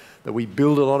convergent, that we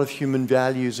build a lot of human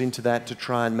values into that to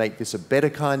try and make this a better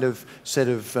kind of set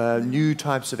of new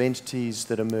types of entities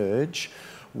that emerge.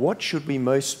 What should we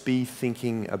most be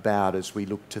thinking about as we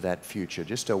look to that future?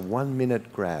 Just a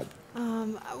 1-minute grab.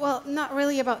 Well, not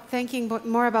really about thinking, but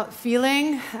more about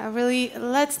feeling. Really,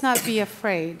 let's not be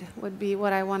afraid would be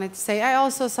what I wanted to say. I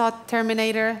also saw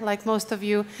Terminator, like most of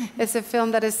you. It's a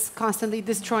film that is constantly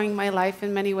destroying my life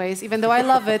in many ways. Even though I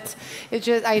love it,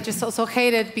 I just also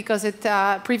hate it because it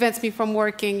prevents me from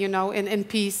working, you know, in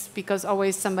peace, because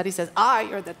always somebody says,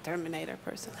 you're the Terminator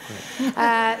person.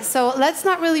 So let's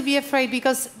not really be afraid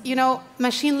because, you know,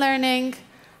 machine learning,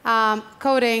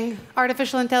 coding,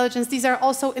 artificial intelligence, these are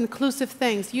also inclusive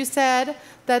things. You said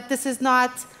that this is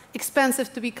not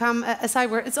expensive to become a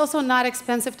cyborg. It's also not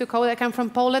expensive to code. I come from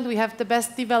Poland. We have the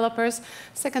best developers.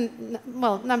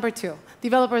 Number 2,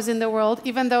 developers in the world,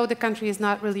 even though the country is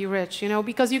not really rich, you know,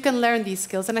 because you can learn these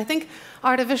skills. And I think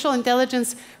artificial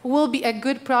intelligence will be a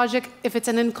good project if it's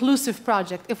an inclusive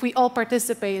project, if we all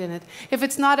participate in it. If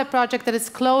it's not a project that is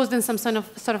closed in some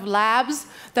sort of labs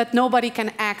that nobody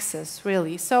can access,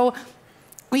 really. So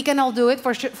we can all do it.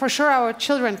 For sure, our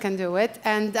children can do it.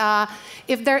 And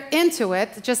if they're into it,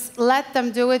 just let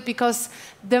them do it, because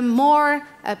the more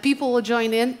people will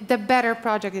join in, the better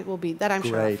project it will be. That I'm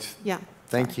sure of. Great. Yeah.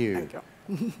 Thank you.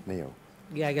 Neil.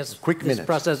 Yeah, I guess Quick this minute.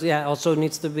 process also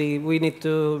needs to be, we need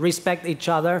to respect each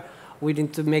other. We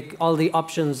need to make all the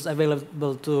options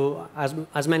available to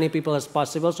as many people as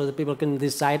possible so that people can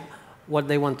decide what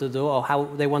they want to do or how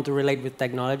they want to relate with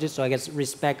technology. So I guess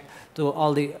respect to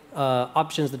all the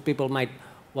options that people might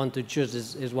want to choose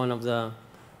is one of the,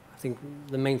 I think,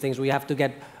 the main things. We have to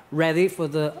get ready for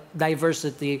the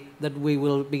diversity that we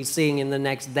will be seeing in the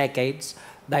next decades,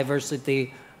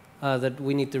 diversity that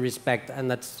we need to respect. And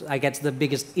that's, I guess, the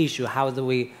biggest issue. How do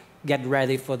we get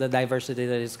ready for the diversity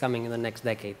that is coming in the next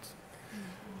decades?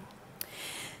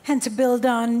 And to build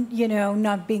on, you know,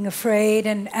 not being afraid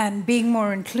and being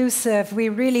more inclusive, we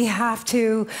really have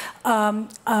to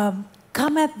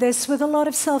come at this with a lot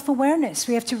of self-awareness.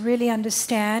 We have to really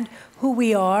understand who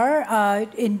we are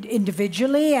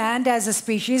individually and as a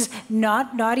species.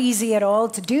 Not easy at all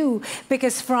to do,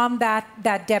 because from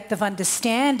that depth of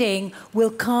understanding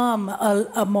will come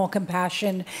a more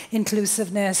compassion,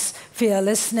 inclusiveness,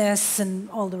 fearlessness, and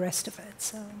all the rest of it.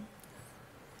 So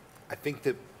I think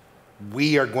that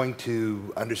we are going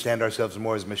to understand ourselves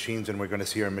more as machines, and we're going to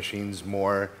see our machines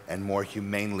more and more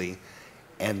humanely,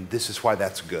 and this is why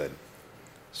that's good.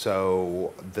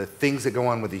 So the things that go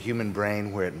on with the human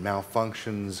brain, where it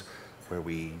malfunctions, where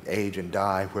we age and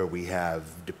die, where we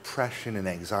have depression and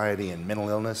anxiety and mental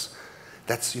illness,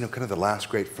 that's, you know, kind of the last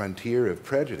great frontier of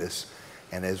prejudice.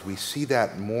 And as we see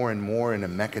that more and more in a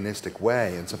mechanistic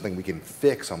way, and something we can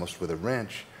fix almost with a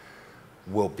wrench,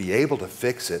 we'll be able to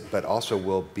fix it, but also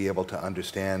we'll be able to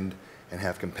understand and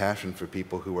have compassion for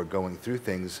people who are going through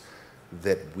things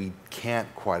that we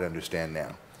can't quite understand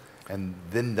now. And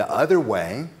then the other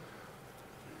way,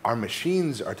 our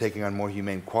machines are taking on more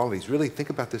humane qualities. Really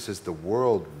think about this as the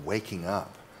world waking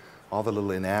up. All the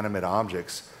little inanimate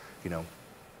objects, you know,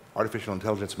 artificial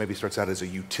intelligence maybe starts out as a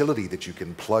utility that you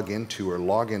can plug into or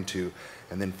log into,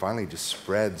 and then finally just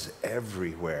spreads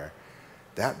everywhere.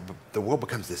 The world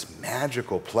becomes this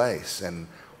magical place, and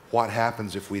what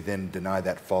happens if we then deny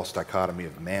that false dichotomy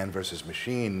of man versus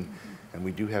machine, and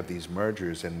we do have these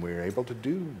mergers, and we're able to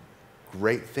do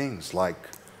great things like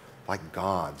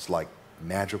gods, like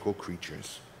magical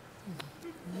creatures.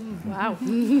 Wow.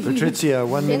 Patrycja,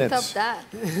 1 minute. Hint of that.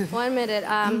 1 minute.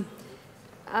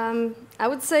 I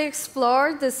would say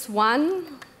explore this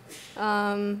one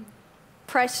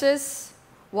precious,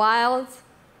 wild,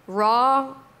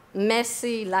 raw,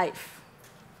 messy life.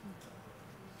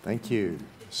 Thank you.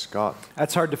 Scott.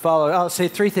 That's hard to follow. I'll say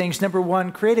 3 things. Number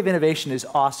 1, creative innovation is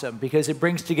awesome because it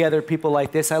brings together people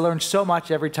like this. I learn so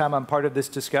much every time I'm part of this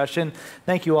discussion.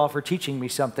 Thank you all for teaching me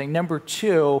something. Number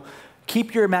 2,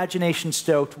 keep your imagination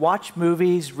stoked. Watch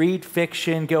movies, read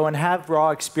fiction, go and have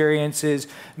raw experiences.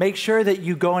 Make sure that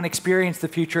you go and experience the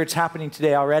future. It's happening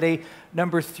today already.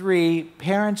 Number 3,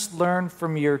 parents learn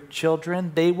from your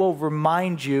children. They will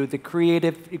remind you the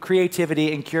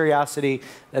creativity and curiosity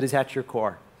that is at your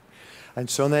core. And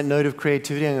so on that note of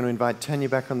creativity, I'm going to invite Tanya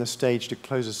back on the stage to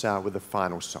close us out with a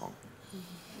final song.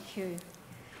 Thank you.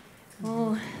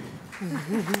 Oh.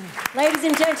 Ladies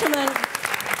and gentlemen,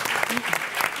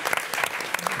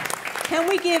 Can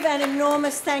we give an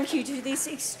enormous thank you to this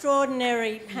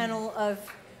extraordinary panel of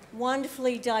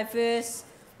wonderfully diverse,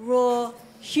 raw,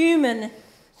 human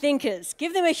thinkers.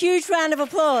 Give them a huge round of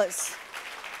applause.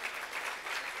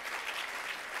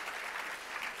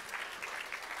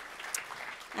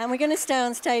 And we're going to stay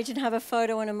on stage and have a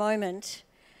photo in a moment.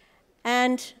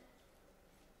 And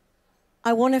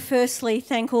I want to firstly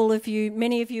thank all of you.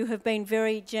 Many of you have been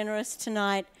very generous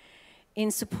tonight in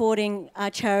supporting our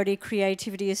charity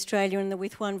Creativity Australia and the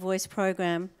With One Voice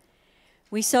program.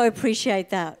 We so appreciate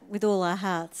that with all our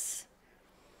hearts.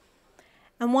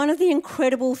 And one of the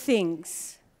incredible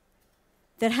things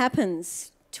that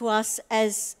happens to us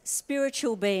as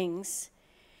spiritual beings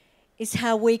is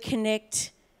how we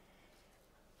connect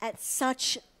at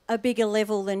such a bigger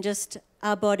level than just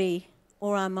our body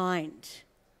or our mind.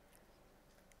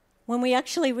 When we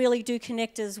actually really do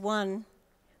connect as one,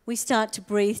 we start to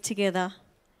breathe together.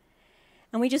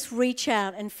 And we just reach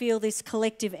out and feel this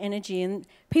collective energy. And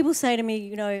people say to me,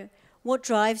 you know, what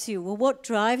drives you? Well, what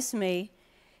drives me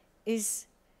is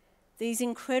these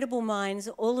incredible minds,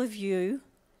 all of you,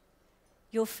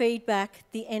 your feedback,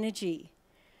 the energy.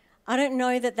 I don't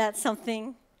know that that's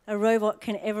something a robot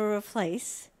can ever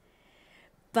replace,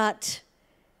 but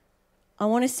I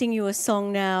want to sing you a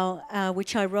song now,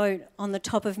 which I wrote on the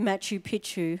top of Machu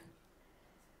Picchu,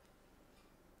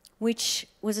 which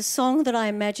was a song that I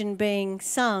imagined being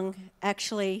sung,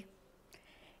 actually,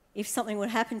 if something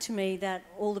would happen to me, that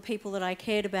all the people that I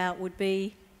cared about would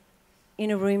be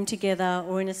in a room together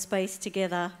or in a space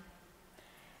together.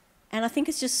 And I think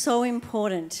it's just so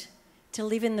important to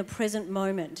live in the present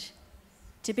moment,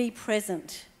 to be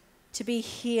present, to be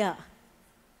here,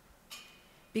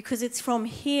 because it's from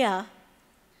here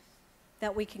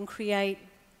that we can create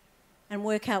and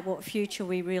work out what future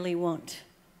we really want.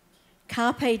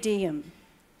 Carpe diem,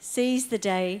 seize the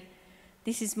day.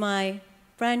 This is my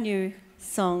brand new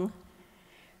song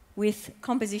with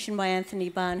composition by Anthony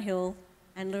Barnhill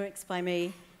and lyrics by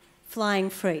me, Flying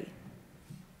Free.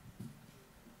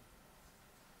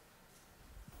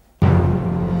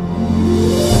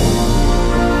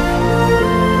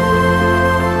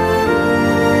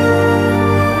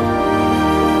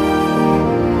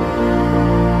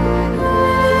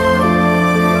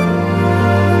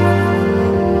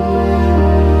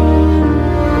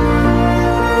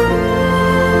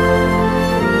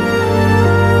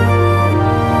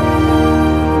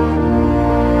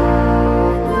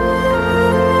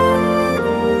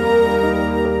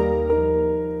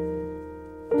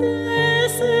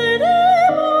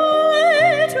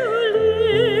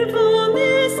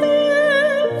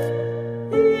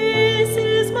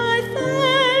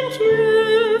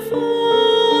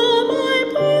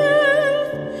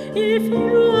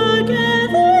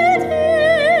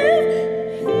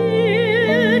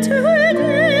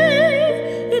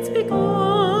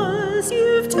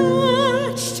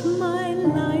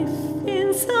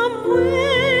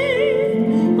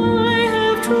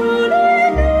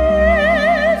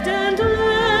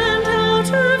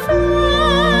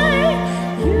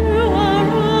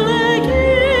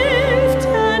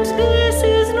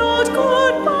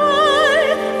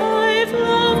 I've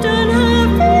loved and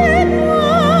have been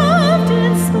loved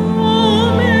in so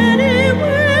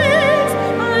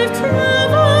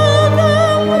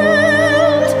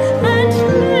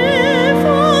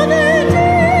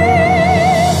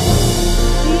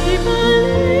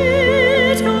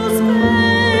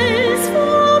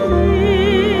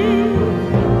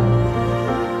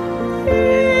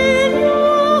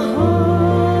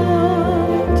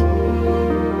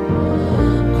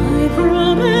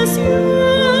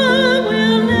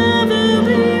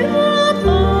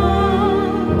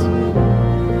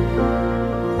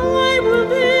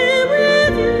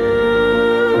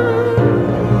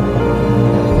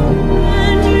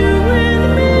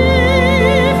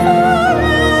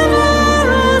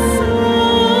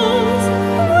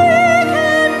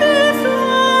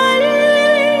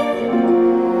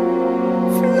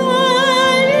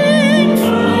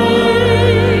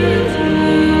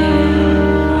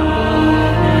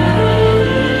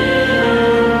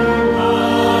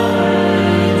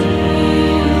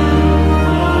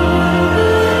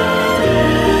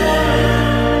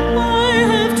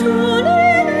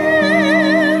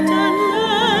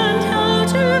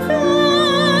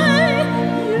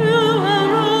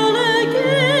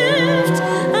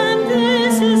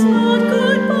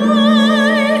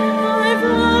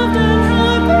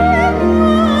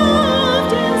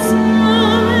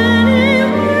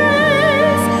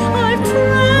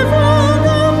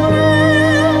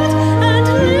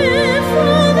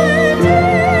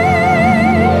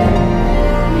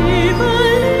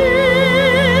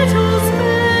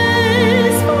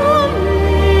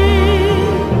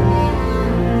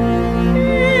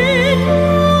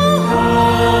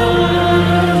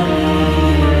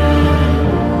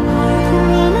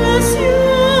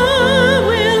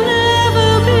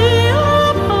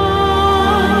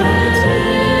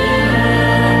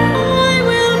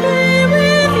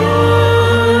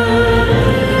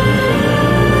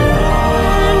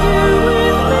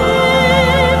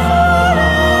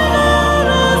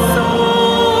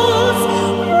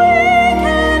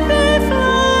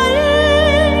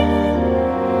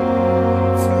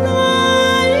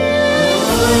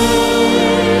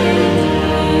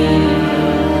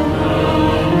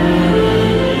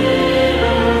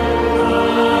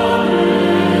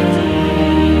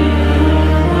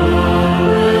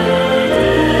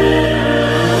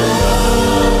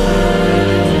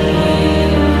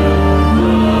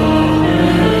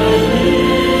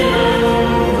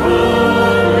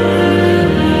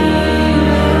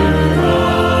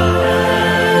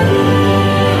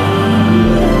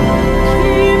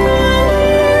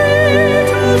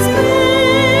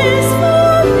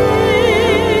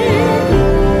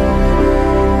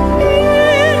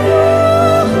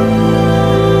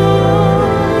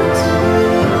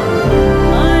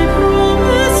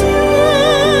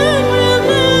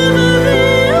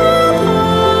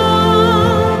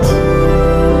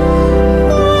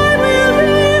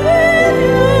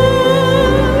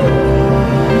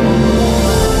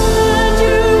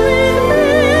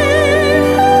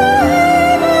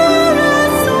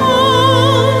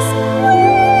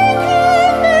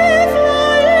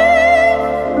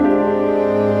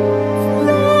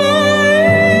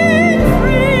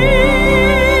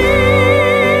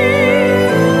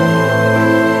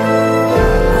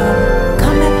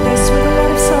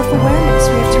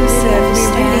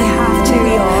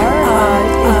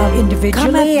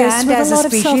understand as a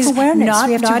species,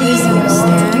 not easy at all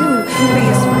to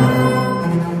do.